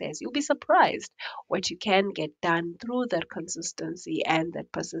success. You'll be surprised what you can get done through that consistency and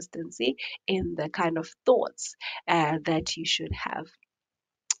that persistency in the kind of thoughts that you should have.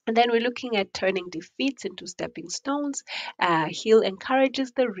 And then we're looking at turning defeats into stepping stones. Hill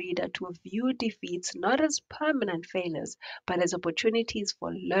encourages the reader to view defeats not as permanent failures, but as opportunities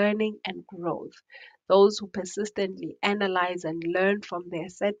for learning and growth. Those who persistently analyze and learn from their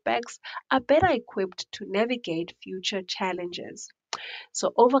setbacks are better equipped to navigate future challenges.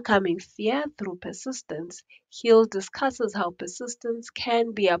 So, overcoming fear through persistence, Hill discusses how persistence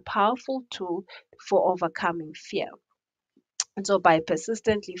can be a powerful tool for overcoming fear. And so, by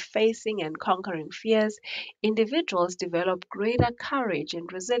persistently facing and conquering fears, individuals develop greater courage and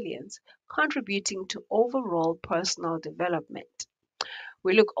resilience, contributing to overall personal development.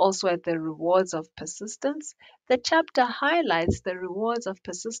 We look also at the rewards of persistence. The chapter highlights the rewards of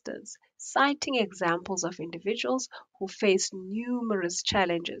persistence, citing examples of individuals who faced numerous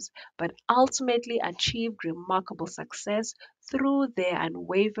challenges but ultimately achieved remarkable success through their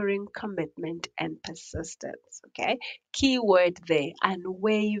unwavering commitment and persistence. Okay, key word there: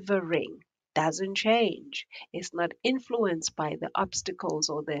 unwavering. Doesn't change. It's not influenced by the obstacles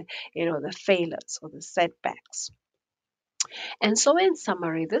or the failures or the setbacks. And so, in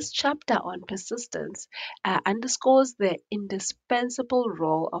summary, this chapter on persistence underscores the indispensable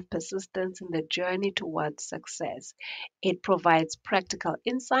role of persistence in the journey towards success. It provides practical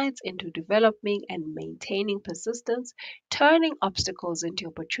insights into developing and maintaining persistence, turning obstacles into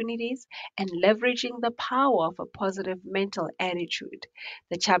opportunities, and leveraging the power of a positive mental attitude.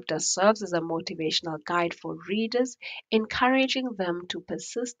 The chapter serves as a motivational guide for readers, encouraging them to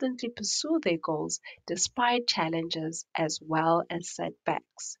persistently pursue their goals despite challenges as well as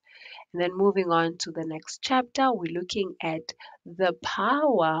setbacks. And then moving on to the next chapter, we're looking at the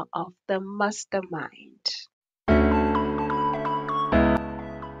power of the mastermind.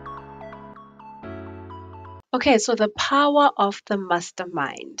 Okay, so the power of the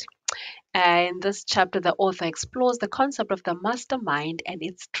mastermind. In this chapter, the author explores the concept of the mastermind and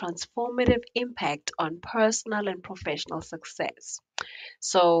its transformative impact on personal and professional success.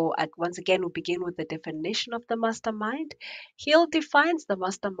 So, once again, we begin with the definition of the mastermind. Hill defines the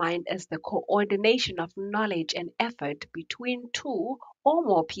mastermind as the coordination of knowledge and effort between two or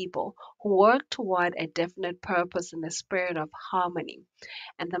more people who work toward a definite purpose in a spirit of harmony.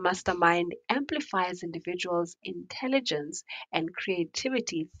 And the mastermind amplifies individuals' intelligence and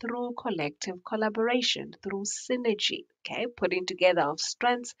creativity through collective collaboration, through synergy, okay, putting together of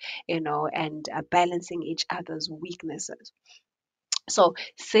strengths, and balancing each other's weaknesses. So,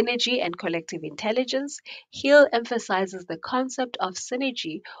 synergy and collective intelligence. Hill emphasizes the concept of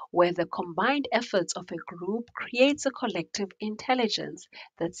synergy, where the combined efforts of a group creates a collective intelligence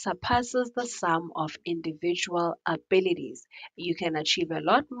that surpasses the sum of individual abilities. You can achieve a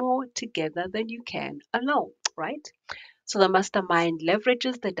lot more together than you can alone, right? So, the mastermind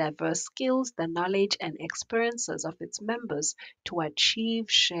leverages the diverse skills, the knowledge, and experiences of its members to achieve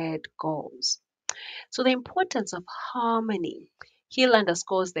shared goals. So, the importance of harmony. Hill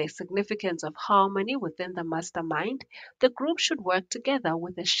underscores the significance of harmony within the mastermind. The group should work together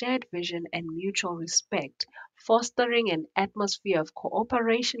with a shared vision and mutual respect, fostering an atmosphere of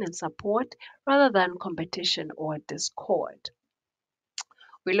cooperation and support rather than competition or discord.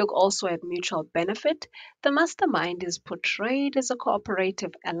 We look also at mutual benefit. The mastermind is portrayed as a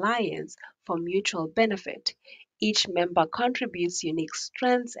cooperative alliance for mutual benefit. Each member contributes unique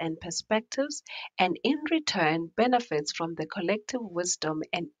strengths and perspectives, and in return benefits from the collective wisdom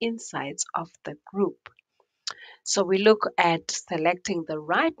and insights of the group. So we look at selecting the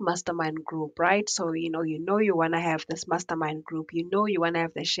right mastermind group, right? So you want to have this mastermind group. You want to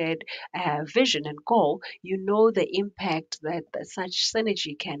have the shared vision and goal. You know the impact that such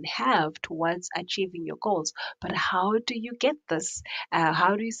synergy can have towards achieving your goals. But how do you get this?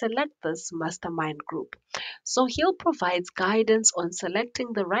 How do you select this mastermind group? So Hill provides guidance on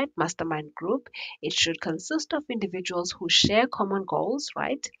selecting the right mastermind group. It should consist of individuals who share common goals,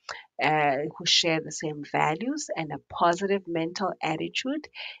 right? Who share the same values and a positive mental attitude.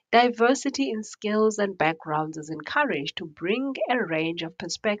 Diversity in skills and backgrounds is encouraged to bring a range of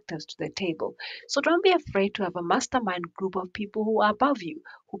perspectives to the table. So don't be afraid to have a mastermind group of people who are above you,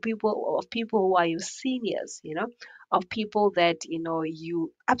 people who are your seniors, of people that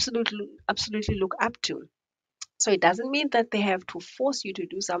you absolutely look up to. So it doesn't mean that they have to force you to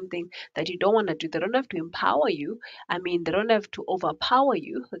do something that you don't want to do. They don't have to empower you. I mean, they don't have to overpower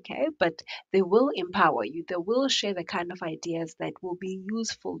you, okay? But they will empower you. They will share the kind of ideas that will be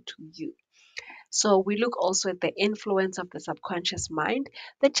useful to you. So we look also at the influence of the subconscious mind.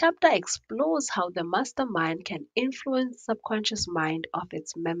 The chapter explores how the mastermind can influence the subconscious mind of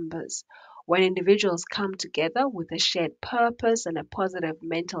its members. When individuals come together with a shared purpose and a positive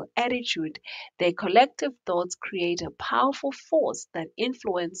mental attitude, their collective thoughts create a powerful force that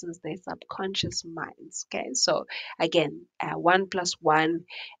influences their subconscious minds. Okay, so again, 1 plus 1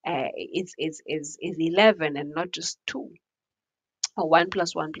 is 11 and not just 2, or 1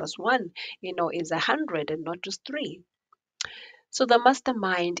 plus 1 plus 1, is 100 and not just 3. So the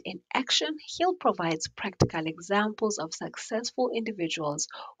mastermind in action, Hill provides practical examples of successful individuals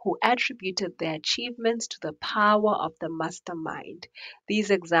who attributed their achievements to the power of the mastermind.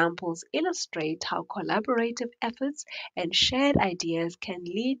 These examples illustrate how collaborative efforts and shared ideas can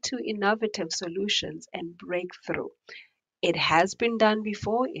lead to innovative solutions and breakthrough. It has been done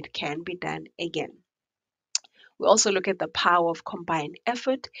before, it can be done again. We also look at the power of combined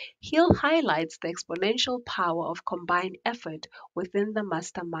effort. Hill highlights the exponential power of combined effort within the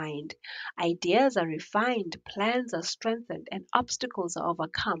mastermind. Ideas are refined, plans are strengthened, and obstacles are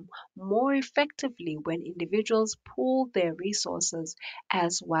overcome more effectively when individuals pool their resources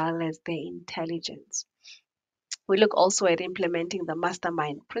as well as their intelligence. We look also at implementing the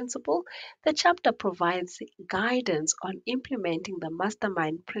mastermind principle. The chapter provides guidance on implementing the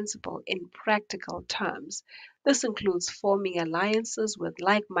mastermind principle in practical terms. This includes forming alliances with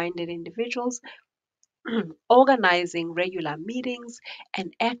like minded individuals, organizing regular meetings,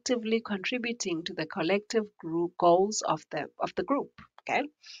 and actively contributing to the collective group goals of the group. Okay.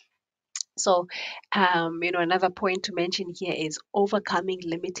 So, another point to mention here is overcoming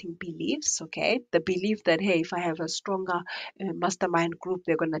limiting beliefs. Okay, the belief that, hey, if I have a stronger mastermind group,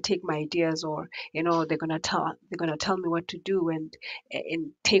 they're gonna take my ideas, or they're gonna tell me what to do and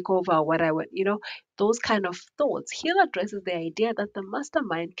take over what I want. Those kind of thoughts. Here addresses the idea that the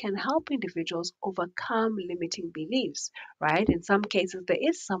mastermind can help individuals overcome limiting beliefs. Right? In some cases, there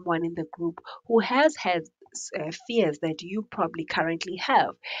is someone in the group who has had fears that you probably currently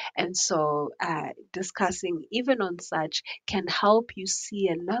have, and so discussing even on such can help you see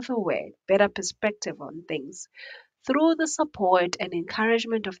another way, better perspective on things. Through the support and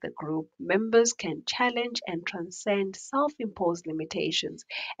encouragement of the group, members can challenge and transcend self imposed limitations,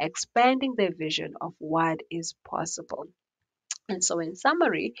 expanding their vision of what is possible. And so, in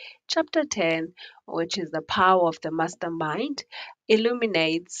summary, chapter 10, which is the power of the mastermind,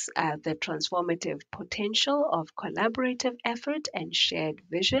 illuminates the transformative potential of collaborative effort and shared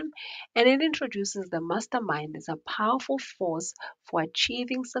vision. And it introduces the mastermind as a powerful force for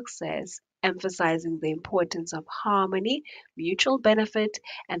achieving success, emphasizing the importance of harmony, mutual benefit,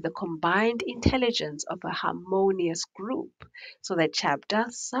 and the combined intelligence of a harmonious group. So the chapter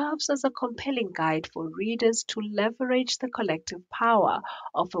serves as a compelling guide for readers to leverage the collective power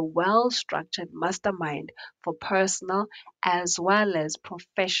of a well structured mastermind for personal as well as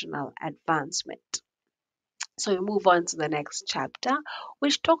professional advancement. So we move on to the next chapter,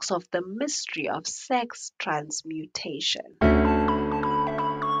 which talks of the mystery of sex transmutation.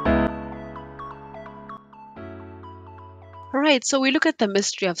 All right, so we look at the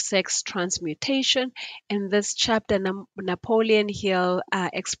mystery of sex transmutation. In this chapter, Napoleon Hill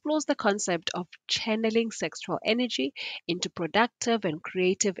explores the concept of channeling sexual energy into productive and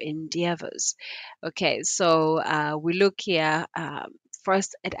creative endeavors. Okay, so we look here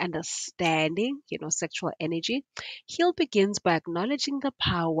first at understanding, sexual energy. Hill begins by acknowledging the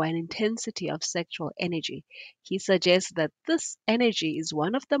power and intensity of sexual energy. He suggests that this energy is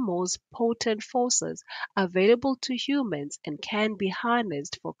one of the most potent forces available to humans and can be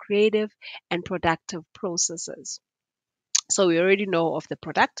harnessed for creative and productive processes. So we already know of the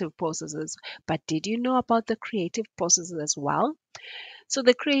productive processes, but did you know about the creative processes as well? So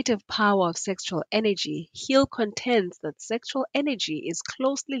the creative power of sexual energy, Hill contends that sexual energy is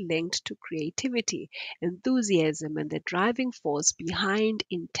closely linked to creativity, enthusiasm, and the driving force behind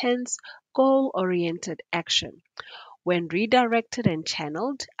intense, goal-oriented action. When redirected and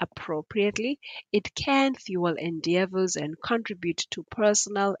channeled appropriately, it can fuel endeavors and contribute to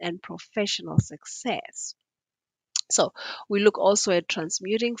personal and professional success. So, we look also at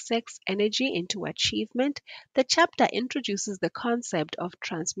transmuting sex energy into achievement. The chapter introduces the concept of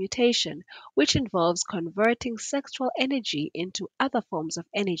transmutation, which involves converting sexual energy into other forms of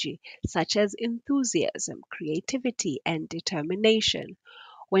energy, such as enthusiasm, creativity, and determination.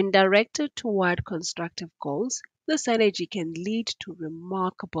 When directed toward constructive goals, this energy can lead to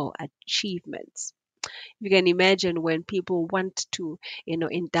remarkable achievements. You can imagine when people want to,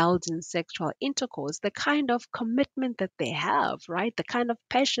 indulge in sexual intercourse, the kind of commitment that they have, right? The kind of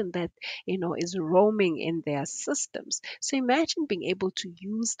passion that, is roaming in their systems. So imagine being able to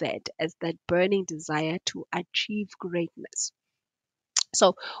use that as that burning desire to achieve greatness.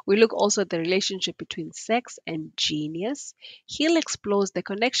 So we look also at the relationship between sex and genius. Hill explores the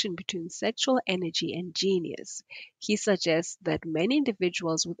connection between sexual energy and genius. He suggests that many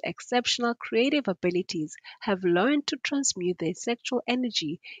individuals with exceptional creative abilities have learned to transmute their sexual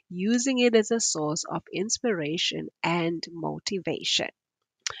energy using it as a source of inspiration and motivation.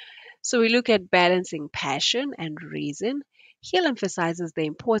 So we look at balancing passion and reason. Hill emphasizes the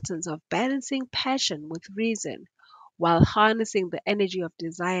importance of balancing passion with reason. While harnessing the energy of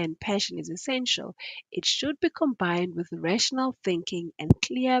desire and passion is essential, it should be combined with rational thinking and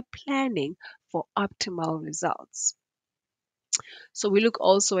clear planning for optimal results. So we look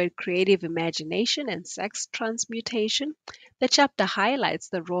also at creative imagination and sex transmutation. The chapter highlights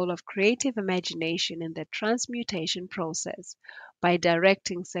the role of creative imagination in the transmutation process. By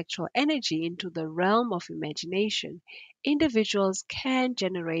directing sexual energy into the realm of imagination, individuals can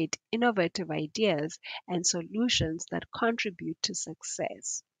generate innovative ideas and solutions that contribute to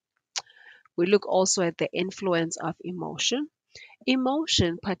success. We look also at the influence of emotion.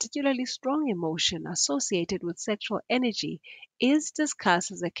 Emotion, particularly strong emotion associated with sexual energy, is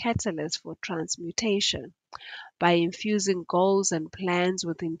discussed as a catalyst for transmutation. By infusing goals and plans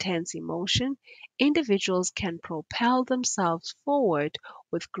with intense emotion, individuals can propel themselves forward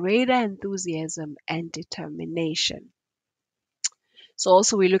with greater enthusiasm and determination. So,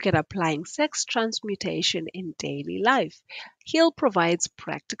 also, we look at applying sex transmutation in daily life. Hill provides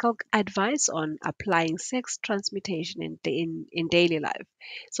practical advice on applying sex transmutation in daily life.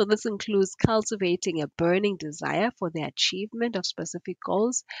 So, this includes cultivating a burning desire for the achievement of specific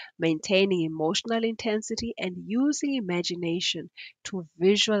goals, maintaining emotional intensity, and using imagination to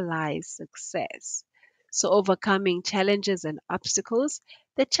visualize success. So, overcoming challenges and obstacles.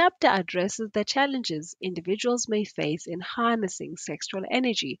 The chapter addresses the challenges individuals may face in harnessing sexual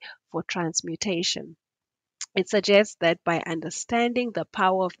energy for transmutation. It suggests that by understanding the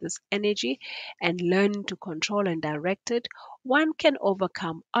power of this energy and learning to control and direct it, one can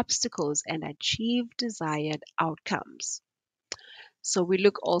overcome obstacles and achieve desired outcomes. So we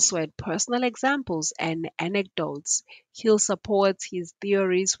look also at personal examples and anecdotes. Hill supports his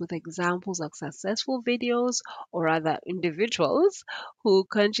theories with examples of successful videos or other individuals who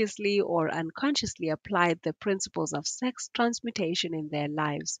consciously or unconsciously applied the principles of sex transmutation in their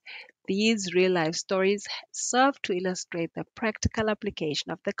lives. These real life stories serve to illustrate the practical application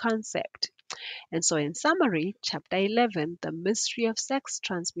of the concept. And so, in summary, Chapter 11, The Mystery of Sex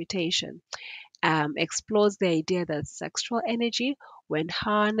Transmutation, explores the idea that sexual energy, when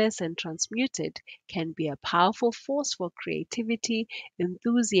harnessed and transmuted, can be a powerful force for creativity,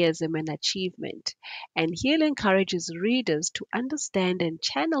 enthusiasm, and achievement. And Hill encourages readers to understand and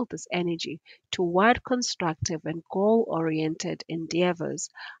channel this energy toward constructive and goal oriented endeavors,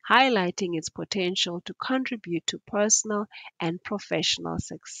 highlighting its potential to contribute to personal and professional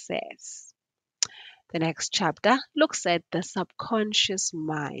success. The next chapter looks at the subconscious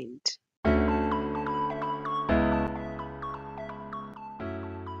mind.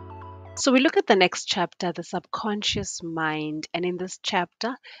 So we look at the next chapter, the subconscious mind. And in this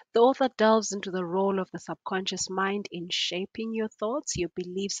chapter, the author delves into the role of the subconscious mind in shaping your thoughts, your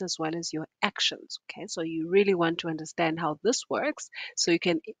beliefs, as well as your actions. Okay, so you really want to understand how this works so you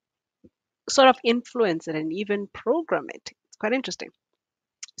can sort of influence it and even program it. It's quite interesting.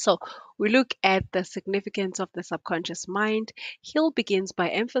 So, we look at the significance of the subconscious mind. Hill begins by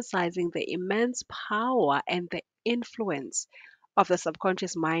emphasizing the immense power and the influence of the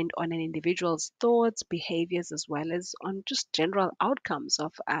subconscious mind on an individual's thoughts, behaviors, as well as on just general outcomes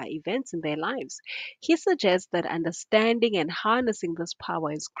of events in their lives. He suggests that understanding and harnessing this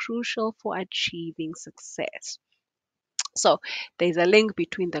power is crucial for achieving success. So there's a link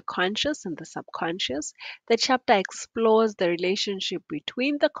between the conscious and the subconscious. The chapter explores the relationship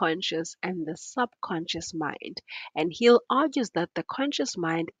between the conscious and the subconscious mind. And Hill argues that the conscious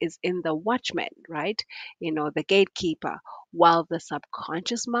mind is in the watchman, right? The gatekeeper, while the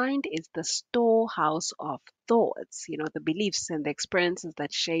subconscious mind is the storehouse of thoughts, the beliefs and the experiences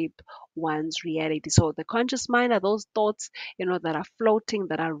that shape one's reality. So the conscious mind are those thoughts, that are floating,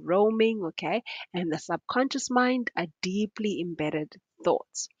 that are roaming, okay? And the subconscious mind are deeply embedded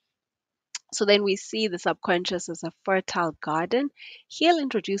thoughts. So then we see the subconscious as a fertile garden. Hill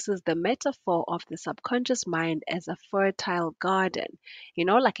introduces the metaphor of the subconscious mind as a fertile garden.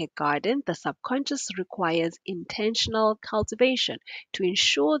 Like a garden, the subconscious requires intentional cultivation to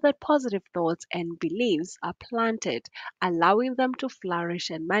ensure that positive thoughts and beliefs are planted, allowing them to flourish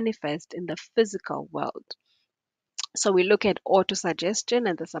and manifest in the physical world. So we look at autosuggestion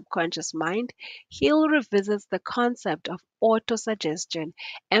and the subconscious mind. Hill revisits the concept of autosuggestion,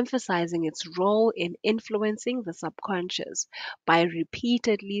 emphasizing its role in influencing the subconscious. By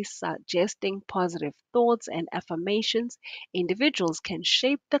repeatedly suggesting positive thoughts and affirmations, individuals can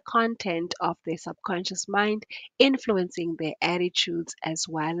shape the content of their subconscious mind, influencing their attitudes as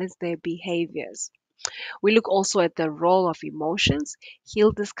well as their behaviors. We look also at the role of emotions.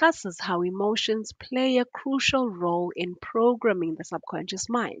 Hill discusses how emotions play a crucial role in programming the subconscious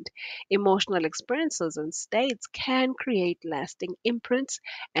mind. Emotional experiences and states can create lasting imprints,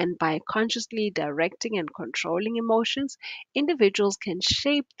 and by consciously directing and controlling emotions, individuals can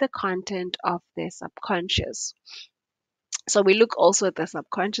shape the content of their subconscious. So we look also at the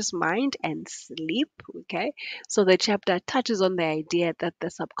subconscious mind and sleep. Okay. So the chapter touches on the idea that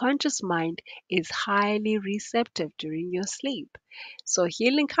the subconscious mind is highly receptive during your sleep. So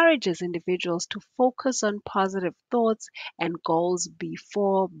Hill encourages individuals to focus on positive thoughts and goals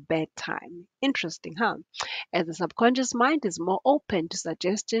before bedtime. Interesting, huh? As the subconscious mind is more open to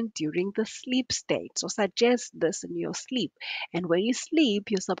suggestion during the sleep state. So suggest this in your sleep. And when you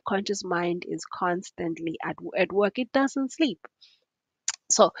sleep, your subconscious mind is constantly at work. It doesn't sleep.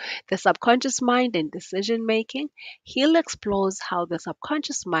 So, the subconscious mind and decision making, Hill explores how the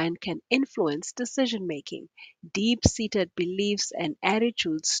subconscious mind can influence decision making. Deep seated beliefs and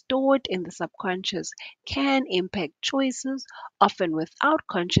attitudes stored in the subconscious can impact choices, often without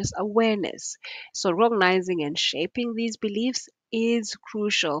conscious awareness. So, recognizing and shaping these beliefs is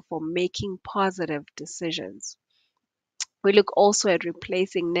crucial for making positive decisions. We look also at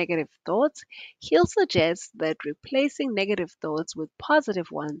replacing negative thoughts. Hill suggests that replacing negative thoughts with positive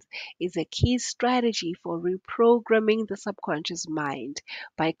ones is a key strategy for reprogramming the subconscious mind.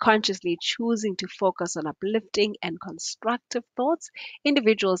 By consciously choosing to focus on uplifting and constructive thoughts,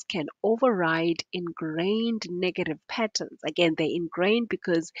 individuals can override ingrained negative patterns. Again, they're ingrained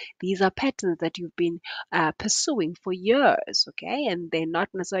because these are patterns that you've been pursuing for years, okay? And they're not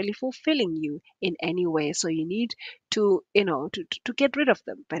necessarily fulfilling you in any way. So you need to get rid of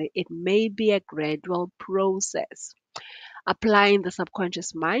them, but it may be a gradual process. Applying the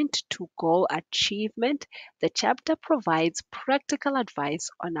subconscious mind to goal achievement, the chapter provides practical advice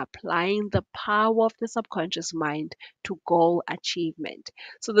on applying the power of the subconscious mind to goal achievement.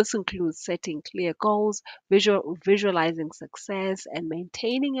 So this includes setting clear goals, visualizing success, and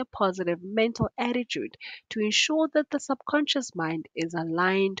maintaining a positive mental attitude to ensure that the subconscious mind is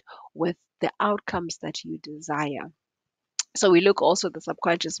aligned with the outcomes that you desire. So we look also at the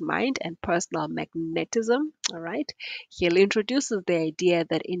subconscious mind and personal magnetism. All right. Hill introduces the idea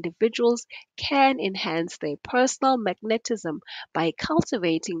that individuals can enhance their personal magnetism by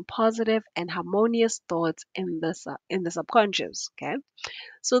cultivating positive and harmonious thoughts in the subconscious. Okay.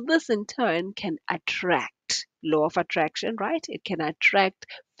 So this in turn can attract. law of attraction, right? It can attract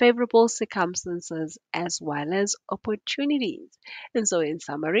favorable circumstances as well as opportunities. And so, in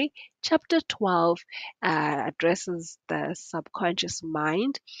summary, chapter 12 addresses the subconscious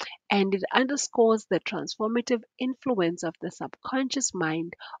mind, and it underscores the transformative influence of the subconscious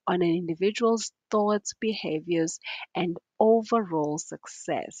mind on an individual's thoughts, behaviors, and overall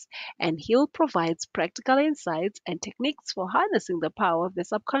success. And Hill provides practical insights and techniques for harnessing the power of the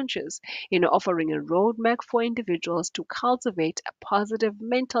subconscious, offering a roadmap for individuals to cultivate a positive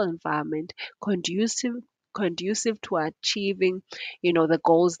mental environment conducive to achieving the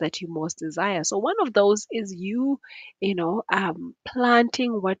goals that you most desire. So one of those is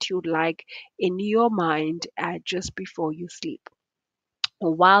planting what you'd like in your mind just before you sleep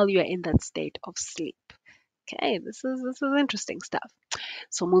or while you're in that state of sleep. Okay, this is interesting stuff.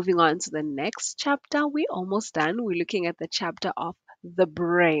 So moving on to the next chapter, we're almost done. We're looking at the chapter of the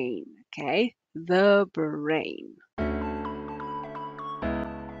brain. Okay, the brain.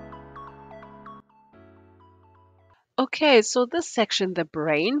 Okay, so this section, the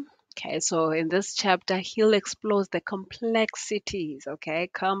brain. Okay, so in this chapter, he'll explore the complexities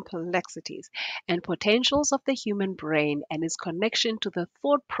and potentials of the human brain and its connection to the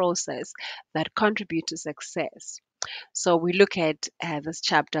thought process that contribute to success. So we look at this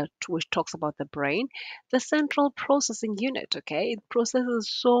chapter which talks about the brain, the central processing unit. Okay, it processes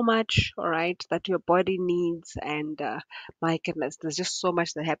so much, all right, that your body needs, and my goodness, there's just so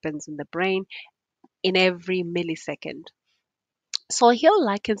much that happens in the brain in every millisecond. So Hill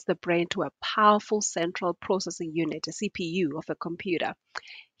likens the brain to a powerful central processing unit, a CPU of a computer.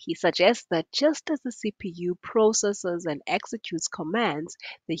 He suggests that just as the CPU processes and executes commands,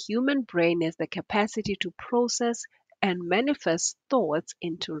 the human brain has the capacity to process and manifest thoughts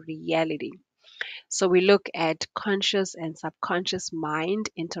into reality. So we look at conscious and subconscious mind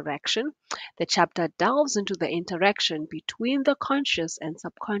interaction. The chapter delves into the interaction between the conscious and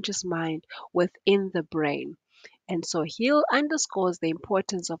subconscious mind within the brain. And so Hill underscores the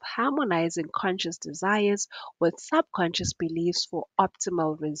importance of harmonizing conscious desires with subconscious beliefs for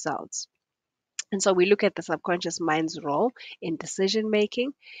optimal results. And so we look at the subconscious mind's role in decision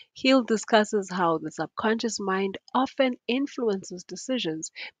making. Hill discusses how the subconscious mind often influences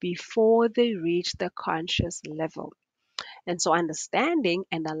decisions before they reach the conscious level. And so understanding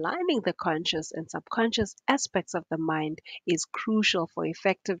and aligning the conscious and subconscious aspects of the mind is crucial for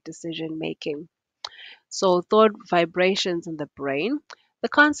effective decision making. So, thought vibrations in the brain. The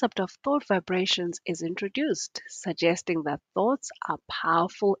concept of thought vibrations is introduced, suggesting that thoughts are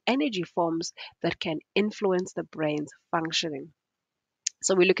powerful energy forms that can influence the brain's functioning.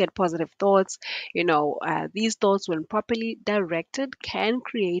 So we look at positive thoughts. These thoughts, when properly directed, can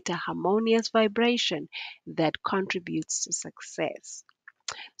create a harmonious vibration that contributes to success.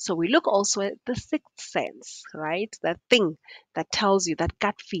 So we look also at the sixth sense, right? That thing that tells you, that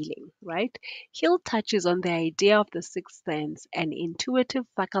gut feeling, right? Hill touches on the idea of the sixth sense, an intuitive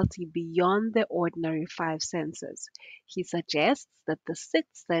faculty beyond the ordinary five senses. He suggests that the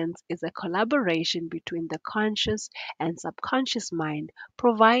sixth sense is a collaboration between the conscious and subconscious mind,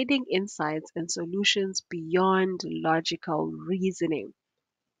 providing insights and solutions beyond logical reasoning.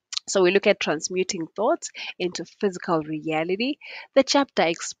 So we look at transmuting thoughts into physical reality. The chapter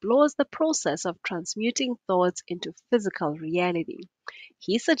explores the process of transmuting thoughts into physical reality.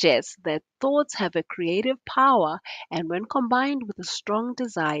 He suggests that thoughts have a creative power, and when combined with a strong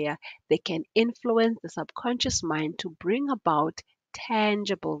desire, they can influence the subconscious mind to bring about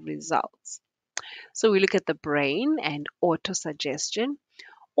tangible results. So we look at the brain and autosuggestion.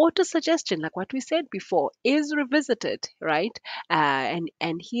 Autosuggestion, like what we said before, is revisited, right? And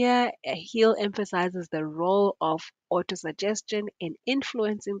here Hill emphasizes the role of autosuggestion in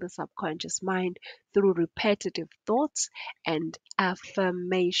influencing the subconscious mind through repetitive thoughts and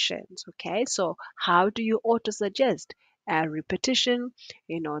affirmations. Okay, so how do you autosuggest? Repetition,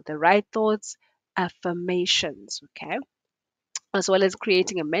 the right thoughts, affirmations. Okay, as well as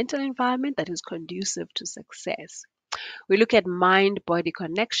creating a mental environment that is conducive to success. We look at mind body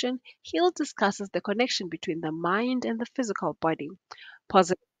connection. Hill discusses the connection between the mind and the physical body.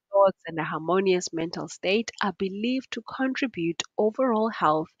 Positive thoughts and a harmonious mental state are believed to contribute overall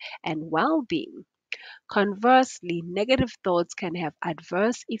health and well being. Conversely, negative thoughts can have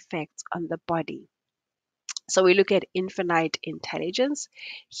adverse effects on the body. So we look at infinite intelligence.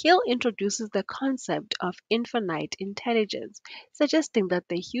 Hill introduces the concept of infinite intelligence, suggesting that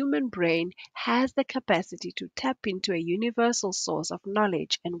the human brain has the capacity to tap into a universal source of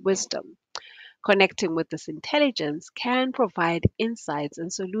knowledge and wisdom. Connecting with this intelligence can provide insights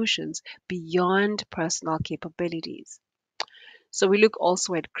and solutions beyond personal capabilities. So we look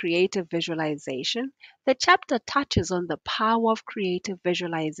also at creative visualization. The chapter touches on the power of creative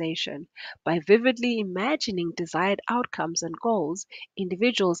visualization. By vividly imagining desired outcomes and goals,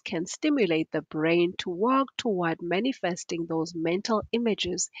 individuals can stimulate the brain to work toward manifesting those mental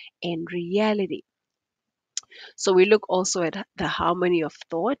images in reality. So we look also at the harmony of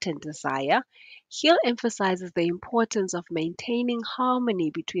thought and desire. Hill emphasizes the importance of maintaining harmony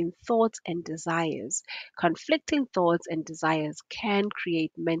between thoughts and desires. Conflicting thoughts and desires can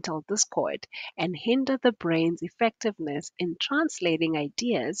create mental discord and hinder the brain's effectiveness in translating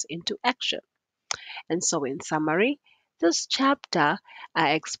ideas into action. And so, in summary, this chapter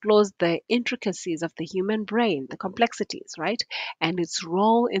explores the intricacies of the human brain, the complexities, right? And its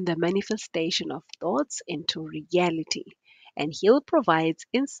role in the manifestation of thoughts into reality. And Hill provides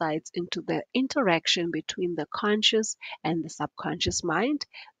insights into the interaction between the conscious and the subconscious mind,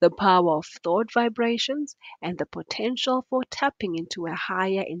 the power of thought vibrations, and the potential for tapping into a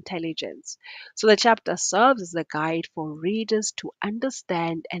higher intelligence. So the chapter serves as a guide for readers to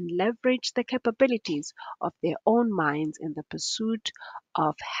understand and leverage the capabilities of their own minds in the pursuit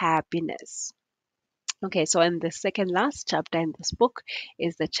of happiness. Okay, so in the second last chapter in this book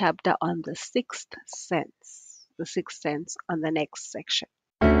is the chapter on the sixth sense. The sixth sense on the next section.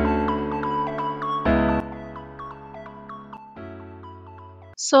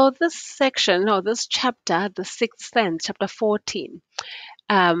 So this section or this chapter, the sixth sense, chapter 14,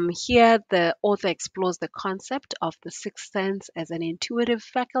 here, the author explores the concept of the sixth sense as an intuitive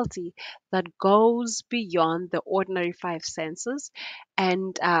faculty that goes beyond the ordinary five senses.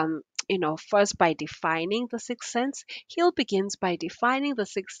 And, first by defining the sixth sense, Hill begins by defining the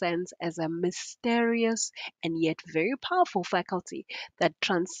sixth sense as a mysterious and yet very powerful faculty that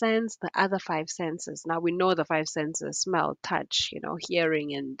transcends the other five senses. Now, we know the five senses: smell, touch,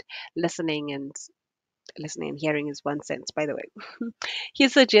 hearing, and listening, and listening and hearing is one sense, by the way. He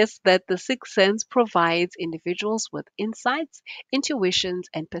suggests that the sixth sense provides individuals with insights, intuitions,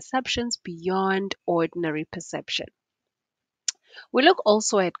 and perceptions beyond ordinary perception. We look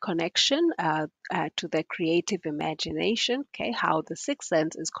also at connection to the creative imagination, okay, how the sixth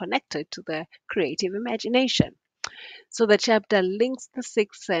sense is connected to the creative imagination. So the chapter links the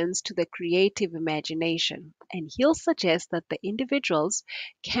sixth sense to the creative imagination, and he'll suggest that the individuals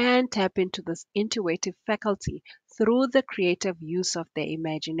can tap into this intuitive faculty through the creative use of their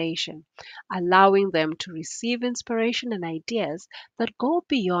imagination, allowing them to receive inspiration and ideas that go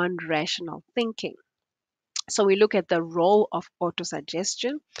beyond rational thinking. So we look at the role of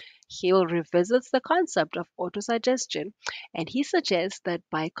autosuggestion. Hill revisits the concept of autosuggestion, and he suggests that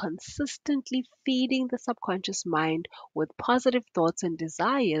by consistently feeding the subconscious mind with positive thoughts and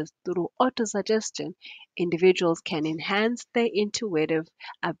desires through autosuggestion, individuals can enhance their intuitive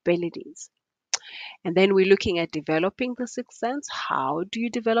abilities. And then we're looking at developing the sixth sense. How do you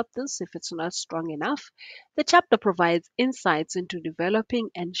develop this if it's not strong enough? The chapter provides insights into developing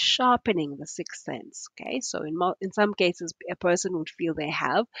and sharpening the sixth sense. Okay, so in some cases, a person would feel they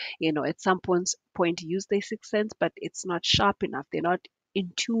have, at some point use their sixth sense, but it's not sharp enough. They're not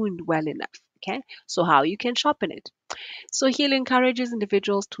in tuned well enough. Okay, so how you can sharpen it? So Heal encourages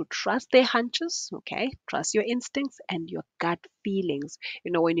individuals to trust their hunches, okay? Trust your instincts and your gut feelings.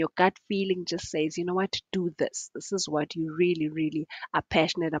 When your gut feeling just says, you know what, do this. This is what you really, really are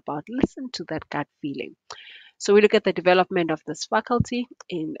passionate about. Listen to that gut feeling. So we look at the development of this faculty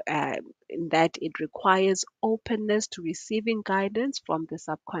in that it requires openness to receiving guidance from the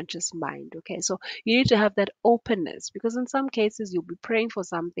subconscious mind. Okay, so you need to have that openness, because in some cases you'll be praying for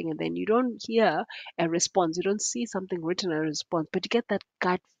something and then you don't hear a response, you don't see something written in a response, but you get that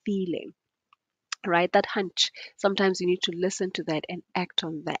gut feeling, right? That hunch. Sometimes you need to listen to that and act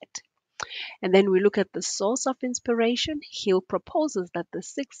on that. And then we look at the source of inspiration. Hill proposes that the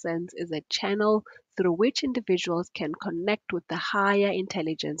sixth sense is a channel through which individuals can connect with the higher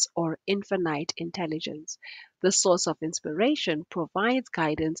intelligence or infinite intelligence. The source of inspiration provides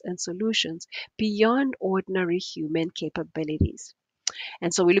guidance and solutions beyond ordinary human capabilities.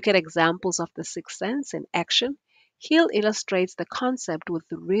 And so we look at examples of the sixth sense in action. Hill illustrates the concept with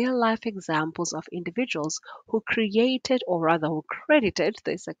real life examples of individuals who created, or rather who credited,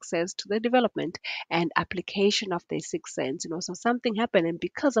 their success to the development and application of their sixth sense. So something happened, and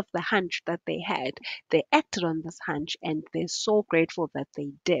because of the hunch that they had, they acted on this hunch, and they're so grateful that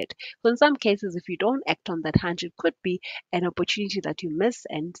they did. So in some cases, if you don't act on that hunch, it could be an opportunity that you miss,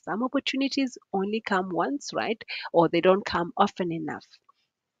 and some opportunities only come once, right? Or they don't come often enough.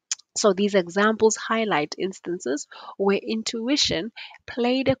 So these examples highlight instances where intuition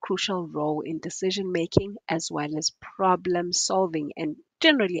played a crucial role in decision making as well as problem solving and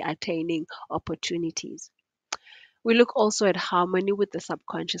generally attaining opportunities. We look also at harmony with the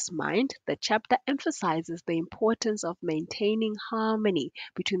subconscious mind. The chapter emphasizes the importance of maintaining harmony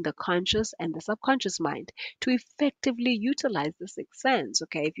between the conscious and the subconscious mind to effectively utilize the sixth sense.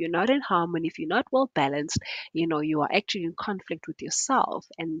 Okay, if you're not in harmony, if you're not well balanced, you are actually in conflict with yourself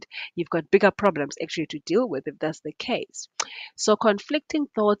and you've got bigger problems actually to deal with if that's the case. So, conflicting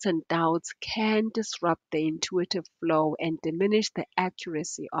thoughts and doubts can disrupt the intuitive flow and diminish the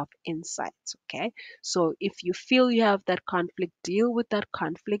accuracy of insights. Okay, so if you feel you have that conflict, deal with that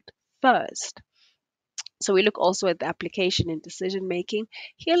conflict first. So we look also at the application in decision making.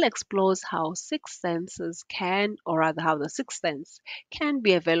 Hill explores how sixth senses can, or rather how the sixth sense can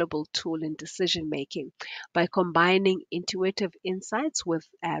be a valuable tool in decision making. By combining intuitive insights with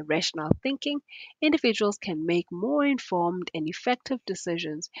rational thinking, individuals can make more informed and effective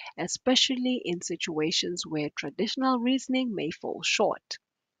decisions, especially in situations where traditional reasoning may fall short.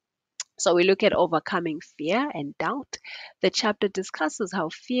 So we look at overcoming fear and doubt. The chapter discusses how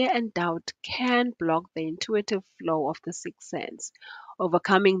fear and doubt can block the intuitive flow of the sixth sense.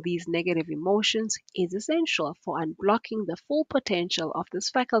 Overcoming these negative emotions is essential for unblocking the full potential of this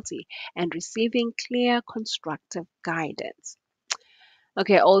faculty and receiving clear, constructive guidance.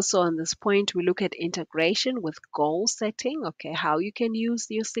 Okay, also on this point, we look at integration with goal setting. Okay, how you can use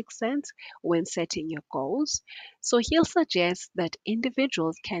your sixth sense when setting your goals. So he'll suggest that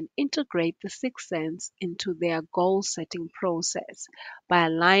individuals can integrate the sixth sense into their goal setting process by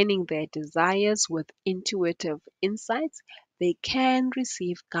aligning their desires with intuitive insights. They can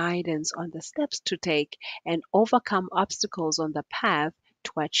receive guidance on the steps to take and overcome obstacles on the path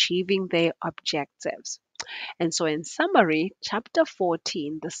to achieving their objectives. And so, in summary, chapter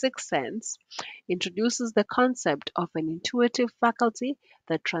 14, The Sixth Sense, introduces the concept of an intuitive faculty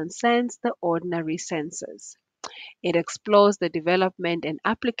that transcends the ordinary senses. It explores the development and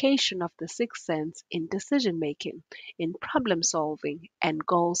application of the sixth sense in decision making, in problem solving, and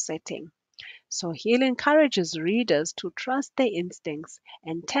goal setting. So, Hill encourages readers to trust their instincts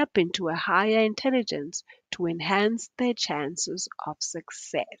and tap into a higher intelligence to enhance their chances of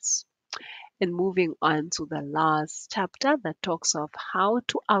success. And moving on to the last chapter that talks of how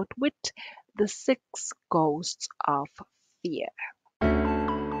to outwit the six ghosts of fear.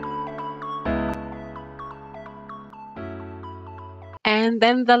 And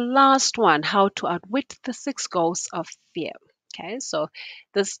then the last one, how to outwit the six ghosts of fear. Okay, so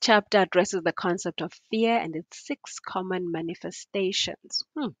this chapter addresses the concept of fear and its six common manifestations.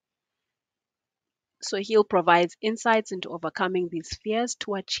 So Hill provides insights into overcoming these fears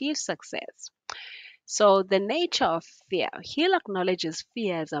to achieve success. So, the nature of fear. Hill acknowledges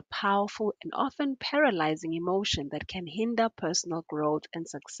fear as a powerful and often paralyzing emotion that can hinder personal growth and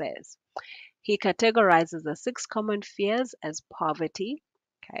success. He categorizes the six common fears as poverty,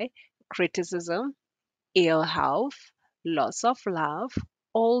 okay, criticism, ill health, loss of love,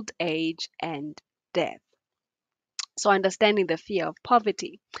 old age, and death. So, understanding the fear of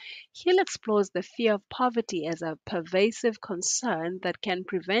poverty. Hill explores the fear of poverty as a pervasive concern that can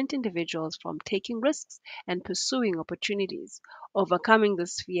prevent individuals from taking risks and pursuing opportunities. Overcoming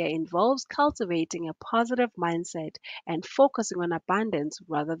this fear involves cultivating a positive mindset and focusing on abundance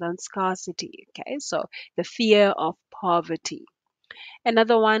rather than scarcity. Okay, so the fear of poverty.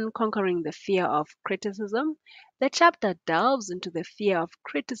 Another one, conquering the fear of criticism. The chapter delves into the fear of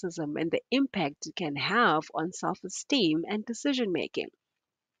criticism and the impact it can have on self esteem and decision making.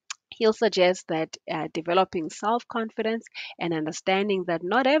 He'll suggest that developing self confidence and understanding that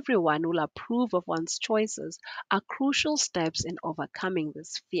not everyone will approve of one's choices are crucial steps in overcoming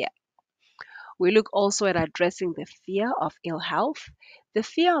this fear. We look also at addressing the fear of ill health. The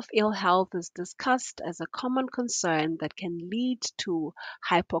fear of ill health is discussed as a common concern that can lead to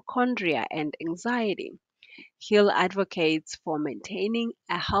hypochondria and anxiety. Hill advocates for maintaining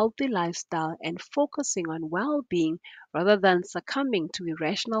a healthy lifestyle and focusing on well being rather than succumbing to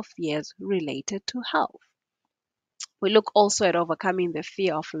irrational fears related to health. We look also at overcoming the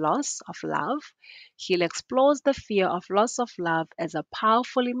fear of loss of love. Hill explores the fear of loss of love as a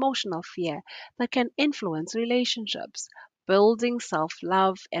powerful emotional fear that can influence relationships. Building self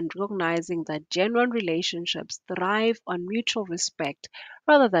love and recognizing that genuine relationships thrive on mutual respect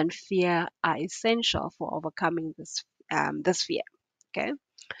rather than fear are essential for overcoming this fear. Okay,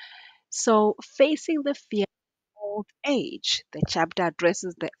 so facing the fear old age. The chapter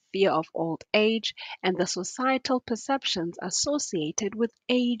addresses the fear of old age and the societal perceptions associated with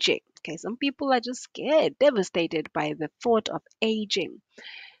aging. Okay, some people are just scared, devastated by the thought of aging.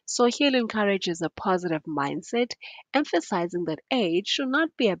 So, Hill encourages a positive mindset, emphasizing that age should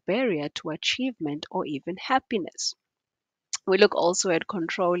not be a barrier to achievement or even happiness. We look also at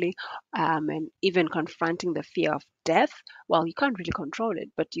controlling and even confronting the fear of death. Well, you can't really control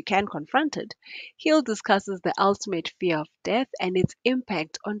it, but you can confront it. Hill discusses the ultimate fear of death and its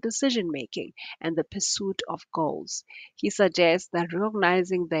impact on decision making and the pursuit of goals. He suggests that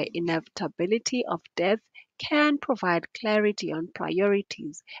recognizing the inevitability of death can provide clarity on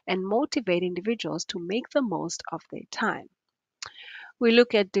priorities and motivate individuals to make the most of their time. We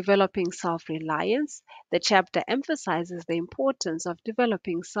look at developing self reliance. The chapter emphasizes the importance of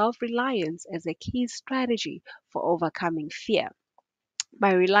developing self reliance as a key strategy for overcoming fear.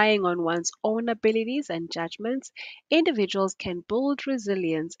 By relying on one's own abilities and judgments, individuals can build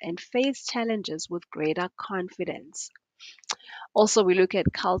resilience and face challenges with greater confidence. Also, we look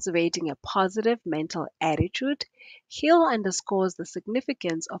at cultivating a positive mental attitude. Hill underscores the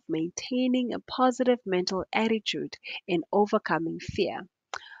significance of maintaining a positive mental attitude in overcoming fear.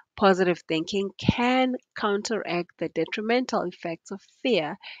 Positive thinking can counteract the detrimental effects of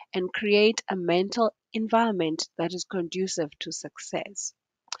fear and create a mental environment that is conducive to success.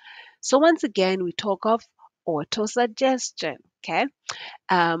 So, once again, we talk of autosuggestion. Okay.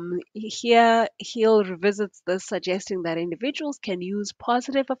 Here, Hill revisits this, suggesting that individuals can use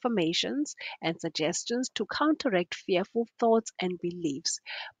positive affirmations and suggestions to counteract fearful thoughts and beliefs.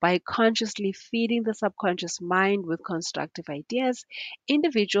 By consciously feeding the subconscious mind with constructive ideas,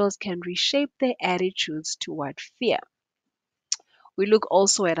 individuals can reshape their attitudes toward fear. We look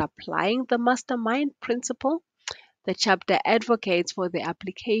also at applying the mastermind principle. The chapter advocates for the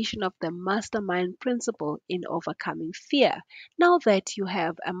application of the mastermind principle in overcoming fear. Now that you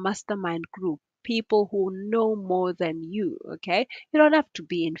have a mastermind group, people who know more than you, okay, you don't have to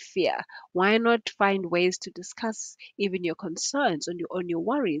be in fear. Why not find ways to discuss even your concerns on your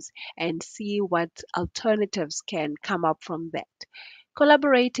worries and see what alternatives can come up from that?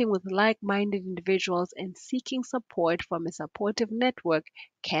 Collaborating with like minded individuals and seeking support from a supportive network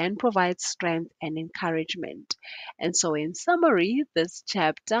can provide strength and encouragement. And so, in summary, this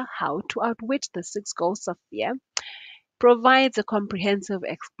chapter, How to Outwit the Six Ghosts of Fear, provides a comprehensive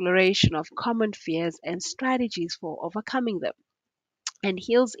exploration of common fears and strategies for overcoming them. And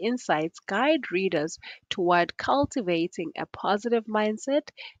Hill's insights guide readers toward cultivating a positive mindset,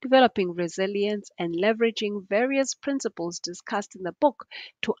 developing resilience, and leveraging various principles discussed in the book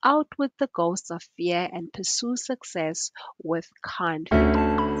to outwit the ghosts of fear and pursue success with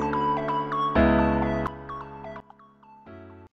confidence.